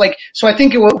pitcher so I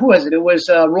think who was it? It was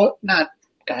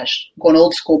going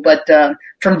old school, but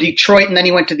from Detroit, and then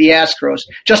he went to the Astros.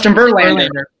 Justin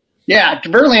Verlander. Yeah,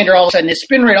 Verlander all of a sudden, his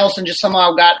spin rate all of a sudden just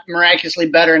somehow got miraculously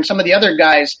better, and some of the other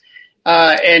guys,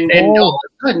 and all of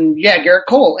a sudden, Garrett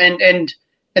Cole, and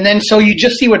then so you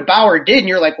just see what Bauer did, and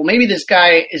you're like, well, maybe this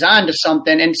guy is on to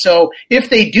something, and so if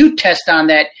they do test on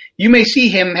that, you may see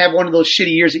him have one of those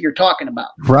shitty years that you're talking about.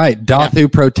 Right. Who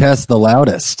protests the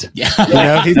loudest.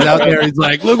 Yeah. He's out there. He's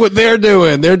like, look what they're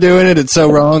doing. They're doing it. It's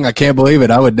so wrong. I can't believe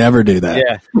it. I would never do that.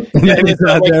 Yeah. And he's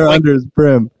out there under his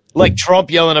brim. Like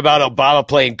Trump yelling about Obama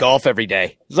playing golf every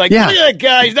day. It's like, Yeah. look at that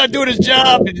guy. He's not doing his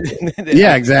job.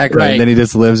 Yeah, exactly. Right. And then he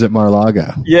just lives at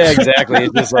Mar-a-Lago. Yeah, exactly.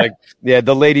 It's just like, yeah,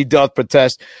 the lady doth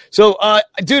protest. So,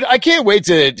 dude, I can't wait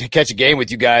to catch a game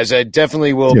with you guys. I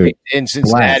definitely will Dude, be in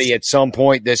Cincinnati blast. at some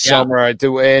point this summer.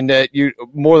 And you're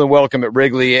more than welcome at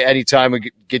Wrigley anytime we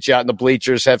get you out in the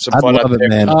bleachers, have some I'd fun love up it, there.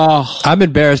 man. Oh, I'm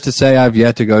embarrassed to say I've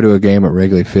yet to go to a game at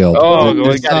Wrigley Field. Oh, This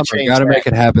well, we gotta summer, change gotta that. make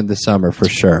it happen this summer for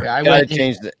sure. I Gotta went in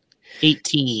change that.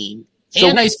 18. So-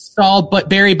 And I saw but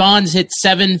Barry Bonds hit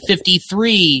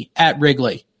 753 at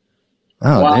Wrigley,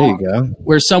 Oh, Wow. there you go.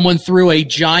 where someone threw a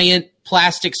giant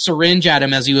plastic syringe at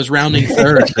him as he was rounding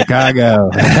third. Chicago.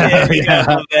 Yeah,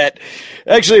 I love that.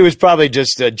 Actually, it was probably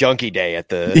just a junkie day at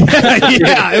the.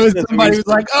 Yeah, it was somebody who was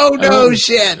like, "Oh no,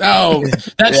 shit!" Oh,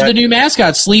 that's Yeah. the new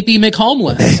mascot, Sleepy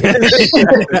McHomeless.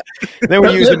 Then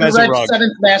we use The him as a Red rug.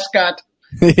 seventh mascot.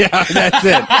 Yeah, that's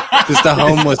it. Just a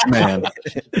homeless man.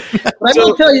 But I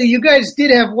will tell you, you guys did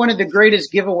have one of the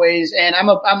greatest giveaways, and I'm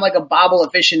like a bobble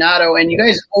aficionado, and you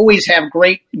guys always have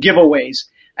great giveaways.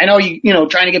 I know you know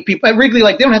trying to get people at Wrigley,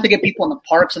 like they don't have to get people in the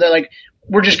park, so they're like,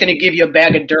 we're just going to give you a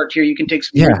bag of dirt here. You can take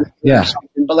some. Yeah, Wrigley yeah. or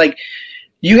something. But like,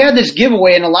 you had this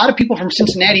giveaway, and a lot of people from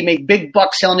Cincinnati make big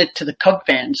bucks selling it to the Cub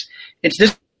fans. It's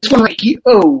this one right here.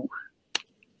 Oh,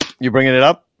 You bringing it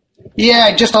up?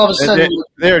 yeah, just all of a sudden.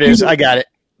 There it is. I got it.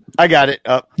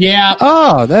 Up. Yeah.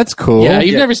 Oh, that's cool. Yeah,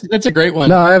 you've never seen that's a great one.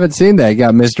 No, I haven't seen that. You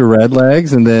got Mr.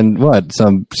 Redlegs, and then what?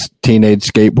 Some teenage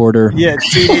skateboarder. Yeah,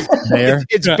 see, There.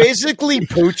 it's basically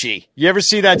Poochie. You ever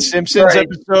see that Simpsons Right.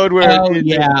 episode where? Oh,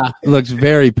 yeah. Looks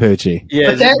very poochy. yeah.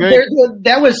 But It's that, great.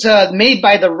 that was made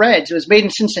by the Reds. It was made in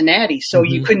Cincinnati, so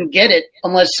you couldn't get it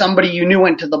unless somebody you knew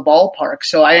went to the ballpark.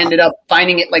 So I ended up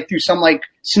finding it like through some like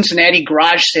Cincinnati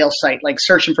garage sale site, like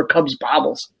searching for Cubs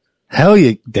baubles. Hell,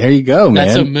 there you go, man.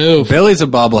 That's a move. Billy's a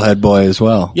bobblehead boy as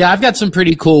well. Yeah, I've got some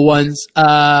pretty cool ones.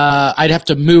 I'd have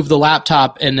to move the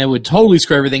laptop and it would totally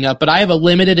screw everything up. But I have a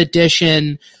limited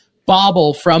edition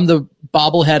bobble from the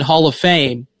Bobblehead Hall of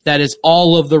Fame that is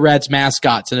all of the Reds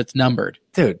mascots and it's numbered.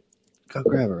 Dude, go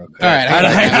grab it real quick. All right.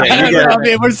 I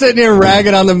mean, we're sitting here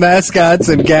ragging on the mascots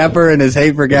and Gapper and his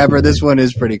hate for Gapper. This one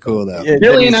is pretty cool, though. Yeah,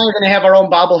 Billy and I are going to have our own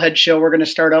bobblehead show. We're going to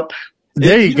start up.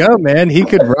 There you go, man. He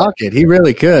could rock it. He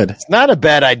really could. It's not a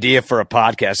bad idea for a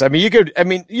podcast. I mean, you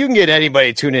can get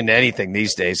anybody to tune into anything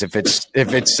these days if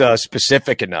it's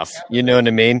specific enough. You know what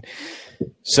I mean?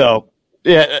 So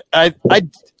yeah, I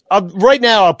right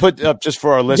now I'll put up just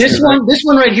for our listeners. This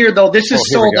one right here, though, this is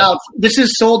here we sold go. out. This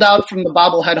is sold out from the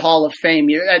Bobblehead Hall of Fame.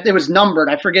 It was numbered.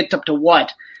 I forget up to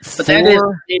what, but that is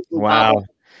Four? amazing Wow. bobble.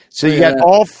 So you got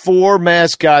all four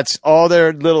mascots, all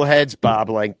their little heads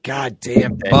bobbling. God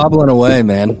damn that. Bobbling away,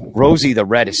 man. Rosie the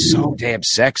Red is so damn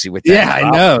sexy with that. Yeah, I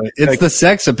bob. know. It's the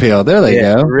sex appeal. There they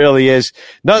Yeah, it go. really is.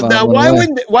 Now Bobbling why away.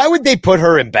 why would they put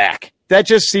her in back? That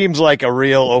just seems like a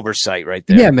real oversight right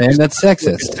there. Yeah, man. That's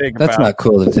sexist. Think That's about not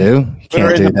cool to do. You Put her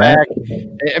can't in do the that.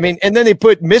 back. I mean, and then they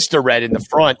put Mr. Red in the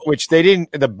front, which they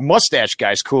didn't. The mustache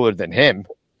guy's cooler than him.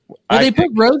 Well, I they put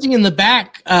Rosie in the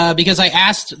back because I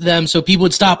asked them so people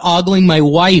would stop ogling my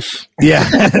wife. Yeah.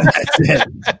 That's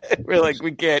it. We're like,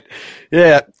 we can't.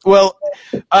 Yeah. Well,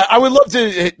 I would love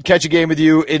to catch a game with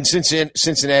you in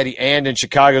Cincinnati and in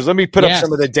Chicago. Let me put up Yes.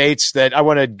 some of the dates that I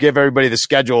want to give everybody the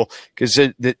schedule because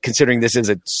considering this is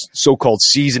a so-called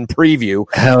season preview,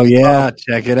 Hell yeah.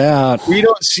 Check it out. we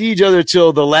don't see each other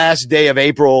till the last day of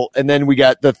April, and then we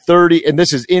got the 30, and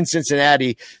this is in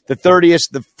Cincinnati, the 30th,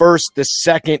 the 1st, the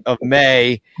 2nd of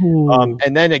May,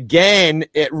 and then again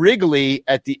at Wrigley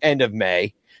at the end of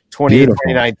May, 28th, Beautiful.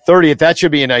 29th, 30th. That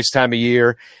should be a nice time of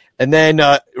year. And then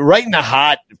right in the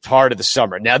hot part of the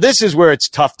summer. Now, this is where it's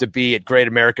tough to be at Great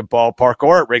American Ballpark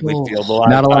or at Wrigley Field.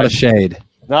 Not a lot of times. shade.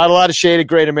 Not a lot of shade at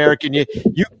Great American. You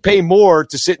pay more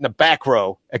to sit in the back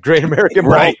row at Great American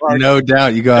Ballpark. No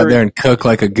doubt. You go out there and cook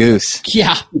like a goose.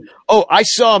 Yeah. Oh, I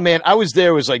saw, man. I was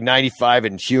there. It was like 95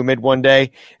 and humid one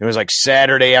day. It was like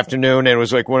Saturday afternoon, and it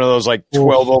was like one of those like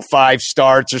 12:05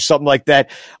 starts or something like that.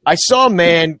 I saw a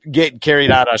man get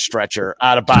carried out on a stretcher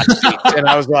out of box seats, and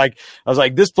I was like,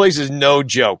 this place is no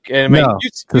joke. And I mean, No, you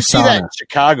see that in sauna.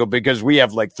 Chicago because we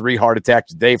have like 3 heart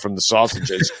attacks a day from the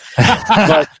sausages.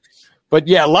 But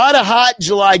yeah, a lot of hot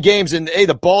July games, and hey,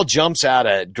 the ball jumps out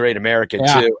at Great American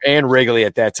too, and Wrigley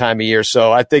at that time of year.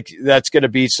 So I think that's going to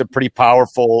be some pretty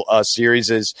powerful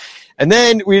series. And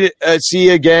then we see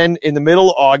you again in the middle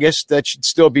of August. That should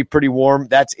still be pretty warm.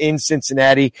 That's in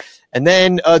Cincinnati, and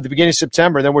then the beginning of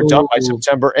September. Then we're done by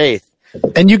September 8th.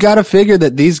 And you got to figure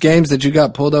that these games that you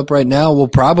got pulled up right now will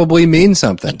probably mean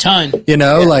something. A ton. You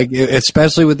know, like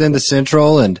especially within the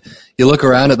Central, and you look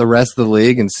around at the rest of the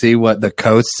league and see what the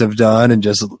coasts have done and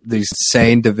just these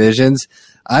sane divisions.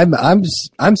 I'm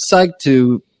psyched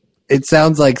to. It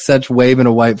sounds like such waving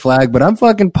a white flag, but I'm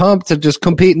fucking pumped to just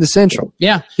compete in the Central.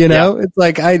 Yeah. You know, it's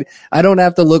like I don't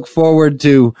have to look forward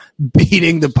to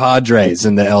beating the Padres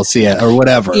in the LCS or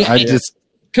whatever. Yeah, I just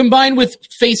combined with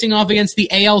facing off against the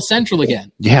AL Central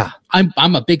again. yeah.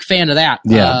 I'm a big fan of that.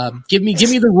 Yeah. Give me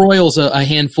the Royals a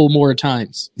handful more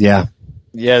times. Yeah.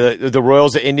 Yeah, the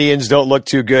Royals, the Indians don't look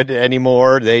too good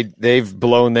anymore. They've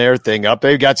blown their thing up.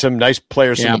 They've got some nice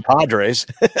players from the Padres.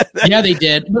 Yeah, they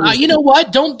did. You know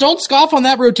what? Don't scoff on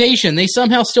that rotation. They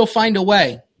somehow still find a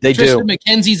way. They Tristan do.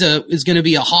 McKenzie's is going to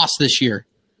be a hoss this year.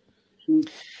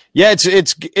 Yeah,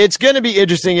 it's going to be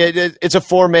interesting. It's a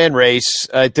 4-man race.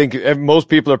 I think most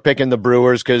people are picking the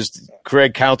Brewers because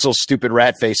Craig Counsell's stupid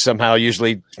rat face somehow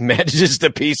usually manages to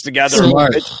piece together a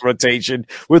pitch rotation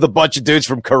with a bunch of dudes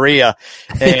from Korea.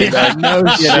 And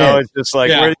it's just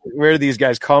like where do these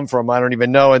guys come from? I don't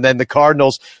even know. And then the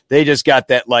Cardinals, they just got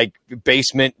that like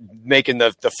basement making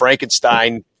the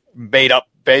Frankenstein made up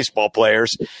baseball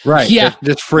players. Right. Yeah.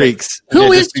 Just freaks.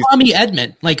 Who is Tommy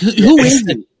Edman? Like who is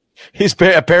it? He's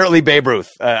apparently Babe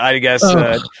Ruth, I guess,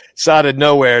 out of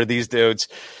nowhere, these dudes.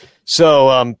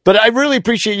 So, but I really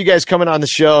appreciate you guys coming on the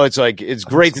show. It's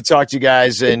great to talk to you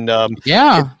guys. And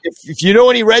if you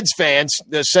know any Reds fans,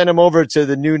 send them over to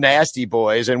the new Nasty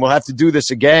Boys, and we'll have to do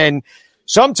this again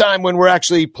sometime when we're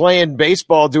actually playing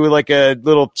baseball, do like a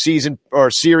little season or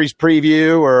series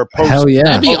preview or a post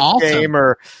That'd be awesome. game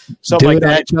or something Do like it on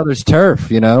that. each other's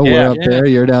turf, you know. We're up there,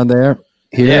 you're down there.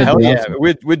 Hell yeah.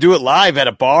 We'd do it live at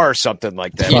a bar or something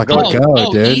like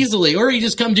that. Dude. Easily. Or you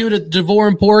just come do it at Devore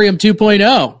Emporium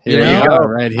 2.0. Here you go,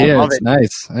 right here. It's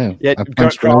nice. Yeah,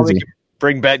 Crawley can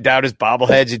bring back down his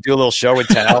bobbleheads. You do a little show and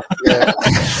tell.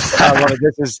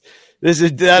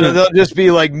 That'll just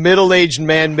be like middle-aged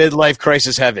man midlife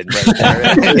crisis heaven. Right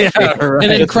there. Right.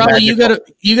 And then Crawley, you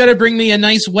gotta bring me a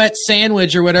nice wet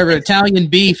sandwich or whatever, Italian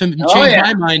beef, and change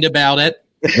my mind about it.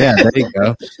 Yeah, there you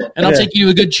go. And I'll take you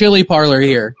to a good chili parlor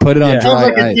here. Put it on dry Sounds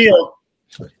like a ice. deal.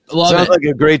 Sounds like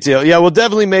a great deal. Yeah, we'll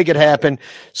definitely make it happen.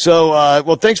 So,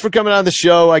 well, thanks for coming on the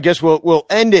show. I guess we'll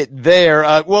end it there.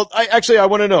 I want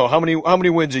to know how many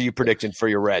wins are you predicting for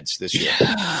your Reds this year?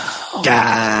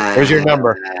 Where's your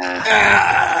number?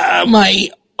 My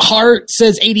heart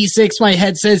says 86. My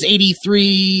head says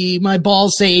 83. My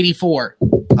balls say 84.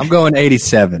 I'm going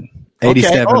 87.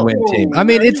 87 win team. I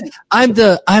mean,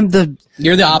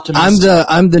 You're the optimist.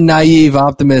 I'm the naive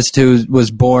optimist who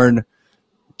was born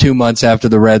 2 months after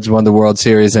the Reds won the World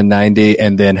Series in '90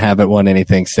 and then haven't won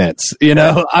anything since. You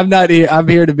know, I'm not here. I'm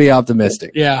here to be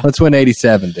optimistic. Yeah. Let's win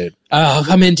 87, dude. Oh,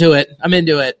 I'm into it.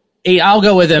 I'll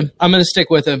go with him. I'm going to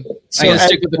stick with him. So I'm going to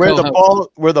stick with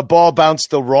where the ball bounced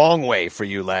the wrong way for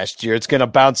you last year, it's going to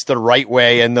bounce the right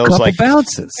way, and those couple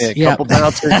bounces. Couple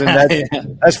bounces,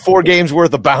 and that's 4 games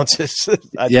worth of bounces.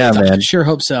 Man. I sure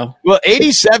hope so. Well,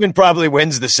 87 probably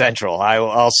wins the Central.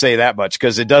 I'll say that much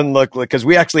because it doesn't look like because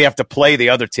we actually have to play the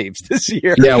other teams this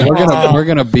year. Yeah, we're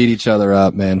gonna beat each other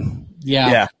up, man.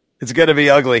 Yeah. It's going to be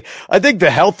ugly. I think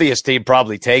the healthiest team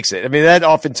probably takes it. I mean, that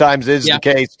oftentimes is the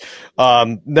case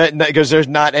because there's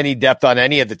not any depth on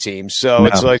any of the teams. So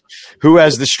it's like who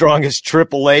has the strongest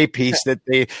AAA piece that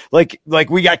they like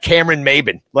we got Cameron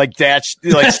Maben stashed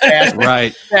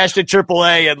at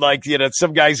AAA, and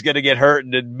some guy's going to get hurt,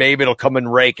 and then Maben will come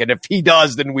and rake, and if he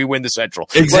does, then we win the Central.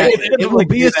 Exactly. It will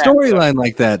be a storyline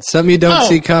like that. Something you don't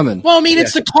see coming. Well, I mean,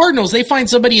 it's the Cardinals. They find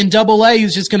somebody in AA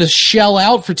who's just going to shell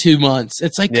out for 2 months.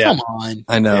 It's like, come on.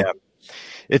 I know. Yeah.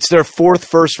 It's their 4th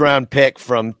first-round pick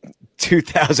from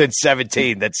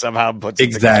 2017 that somehow puts it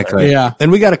exactly. together. Yeah.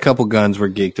 And we got a couple guns we're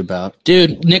geeked about.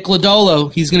 Dude, Nick Lodolo,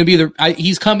 he's going to be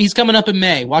he's coming up in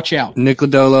May. Watch out. Nick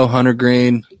Lodolo, Hunter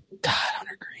Green. God,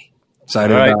 Hunter Green. All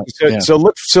right.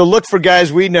 So look for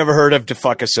guys we never heard of to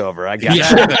fuck us over. I got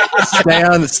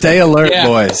you. Stay alert,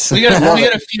 boys. We got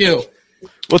a few.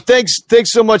 Well,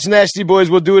 thanks so much, Nasty Boys.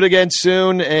 We'll do it again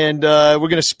soon, and we're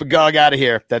gonna spagog out of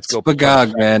here. Let's go.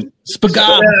 Spagog, man.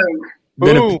 Spagog.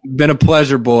 Been a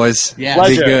pleasure, boys. Yeah.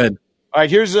 Pleasure. Be good. All right,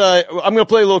 here's I'm gonna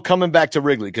play a little coming back to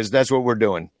Wrigley because that's what we're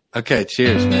doing. Okay,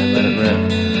 cheers, man. Let it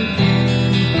rip.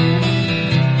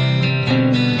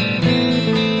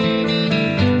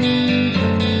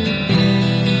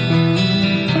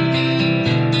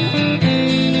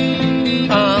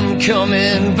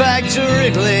 Coming back to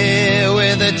Wrigley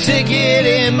with a ticket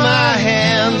in my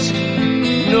hands.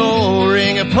 No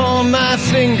ring upon my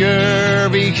finger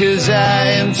because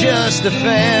I am just a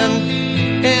fan.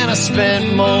 And I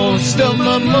spent most of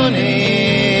my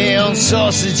money on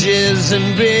sausages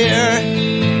and beer.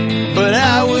 But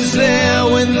I was there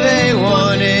when they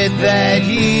won it that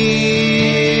year.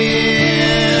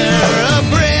 A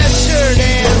bread shirt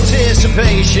and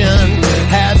anticipation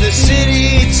had the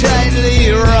city tightly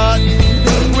wrought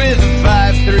with a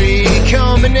 5-3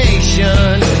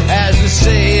 combination. As the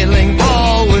sailing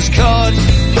ball was caught,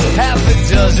 half a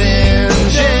dozen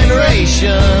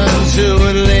generations who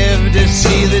would live to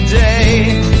see the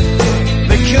day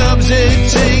the Cubs would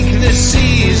take the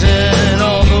season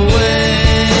all the way.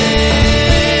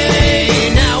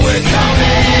 Now we're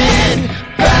coming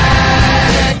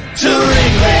back to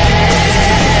Wrigley.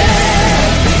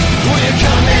 We're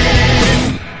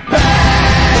coming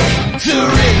back to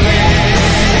Wrigley,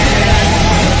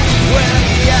 where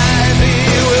the ivy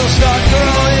will start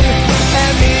growing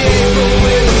and the April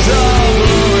winds are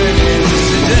blowing in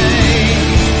today.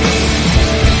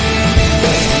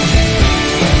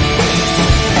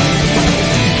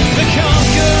 The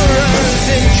conquerors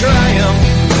in triumph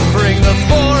bring the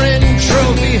foreign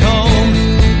trophy home,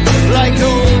 like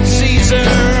old Caesar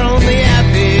on the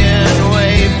Appian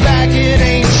Way back in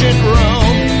ancient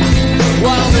Rome.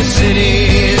 While the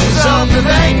cities of the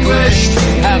vanquished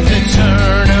have to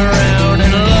turn around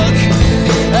and look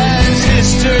as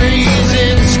history's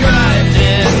inscribed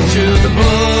into the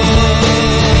books.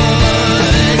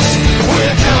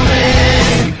 We're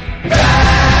coming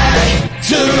back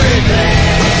to Wrigley.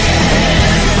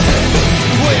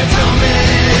 We're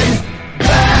coming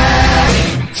back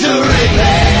to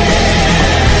Wrigley.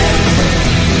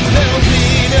 There'll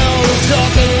be no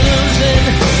talk of losing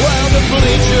while the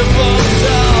bleacher bums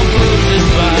are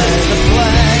bruised by the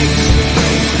flags.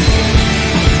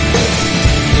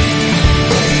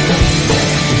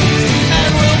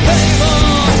 And we'll pay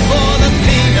more for the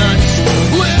peanuts,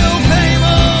 we'll pay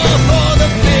more for the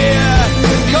beer,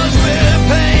 'cause we're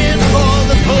paying for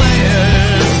the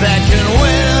players that can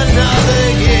win another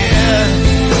year.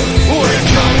 We're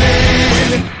coming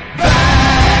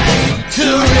back to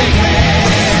Wrigley.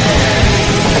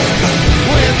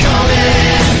 We're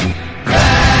coming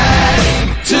back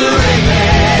to Wrigley.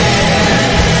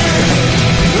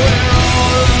 We're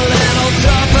all a little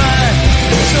tougher,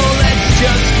 so let's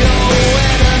just go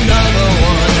win another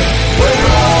one. We're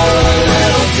all a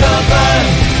little tougher,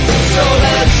 so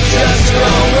let's just go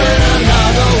win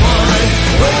another one.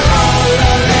 We're all a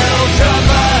little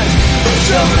tougher,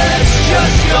 so let's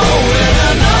just go win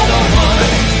another one.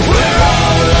 We're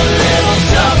all a little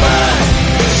tougher,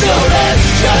 so let's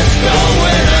just go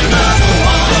win another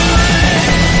one.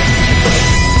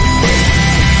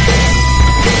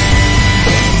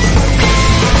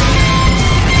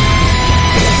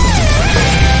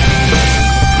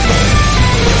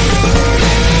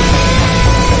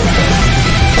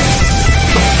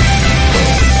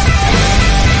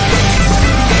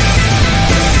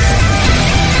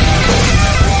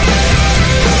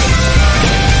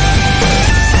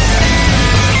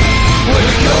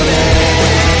 We're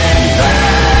coming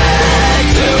back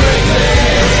to Wrigley.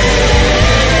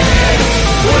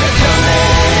 We're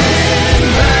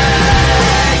coming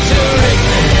back to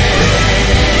Wrigley.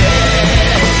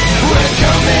 We're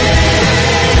coming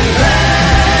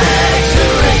back to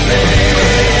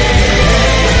Wrigley.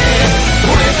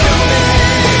 We're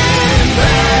coming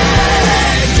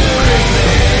back to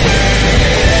Wrigley.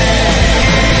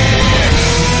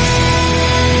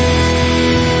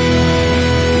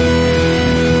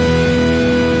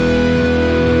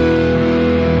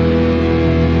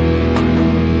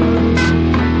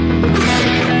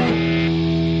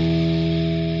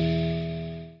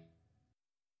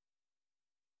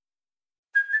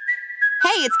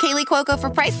 Hey, it's Kaylee Cuoco for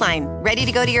Priceline. Ready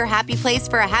to go to your happy place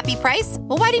for a happy price?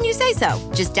 Well, why didn't you say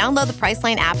so? Just download the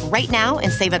Priceline app right now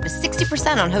and save up to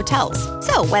 60% on hotels.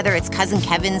 So whether it's Cousin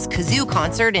Kevin's Kazoo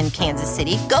Concert in Kansas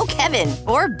City, go Kevin,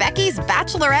 or Becky's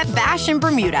Bachelorette Bash in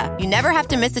Bermuda, you never have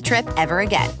to miss a trip ever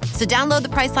again. So download the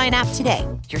Priceline app today.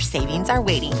 Your savings are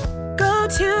waiting. Go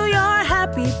to your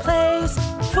happy place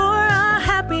for a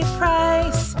happy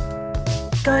price.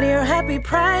 Go to your happy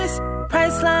price,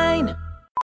 Priceline.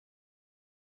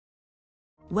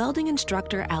 Welding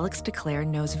instructor Alex DeClaire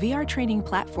knows VR training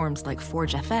platforms like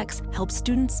Forge FX help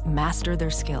students master their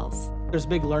skills. There's a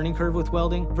big learning curve with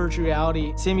welding. Virtual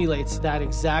reality simulates that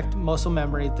exact muscle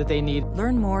memory that they need.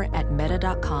 Learn more at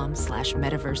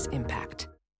meta.com/metaverseimpact.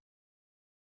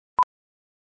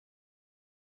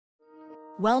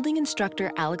 Welding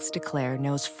instructor Alex DeClaire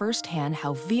knows firsthand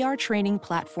how VR training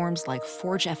platforms like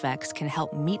Forge FX can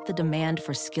help meet the demand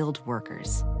for skilled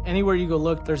workers. Anywhere you go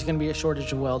look, there's going to be a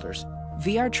shortage of welders.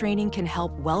 VR training can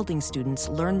help welding students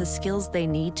learn the skills they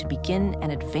need to begin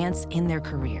and advance in their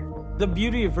career. The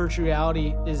beauty of virtual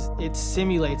reality is it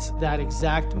simulates that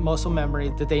exact muscle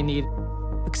memory that they need.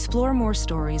 Explore more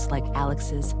stories like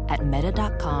Alex's at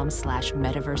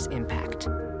meta.com/metaverseimpact.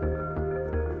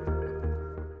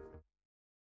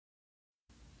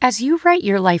 As you write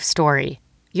your life story,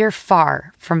 you're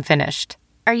far from finished.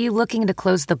 Are you looking to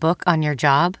close the book on your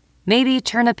job? Maybe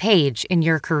turn a page in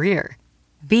your career?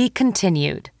 Be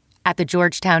continued at the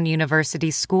Georgetown University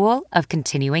School of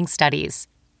Continuing Studies.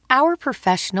 Our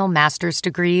professional master's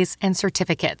degrees and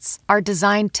certificates are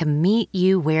designed to meet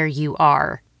you where you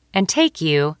are and take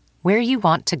you where you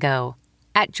want to go.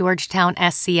 At Georgetown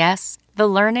SCS, the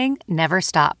learning never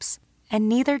stops, and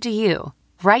neither do you.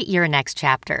 Write your next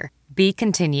chapter. Be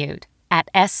continued at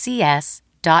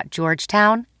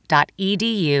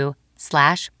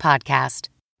scs.georgetown.edu/podcast.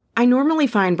 I normally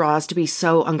find bras to be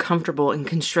so uncomfortable and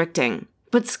constricting,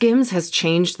 but Skims has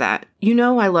changed that. You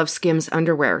know I love Skims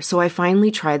underwear, so I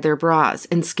finally tried their bras,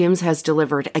 and Skims has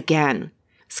delivered again.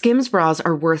 Skims bras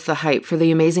are worth the hype for the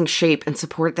amazing shape and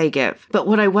support they give, but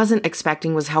what I wasn't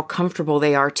expecting was how comfortable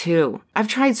they are too. I've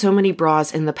tried so many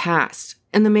bras in the past,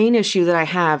 and the main issue that I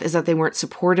have is that they weren't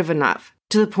supportive enough,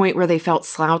 to the point where they felt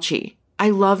slouchy. I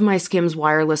love my Skims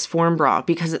wireless form bra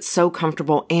because it's so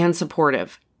comfortable and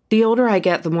supportive. The older I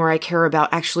get, the more I care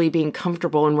about actually being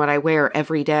comfortable in what I wear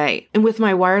every day. And with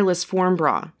my wireless form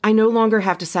bra, I no longer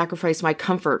have to sacrifice my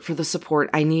comfort for the support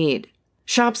I need.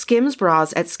 Shop Skims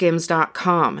bras at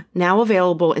skims.com, now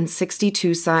available in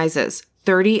 62 sizes,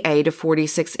 30A to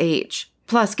 46H.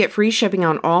 Plus, get free shipping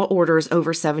on all orders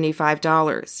over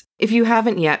 $75. If you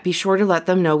haven't yet, be sure to let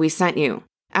them know we sent you.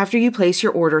 After you place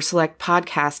your order, select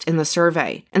podcast in the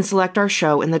survey and select our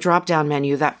show in the drop-down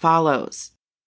menu that follows.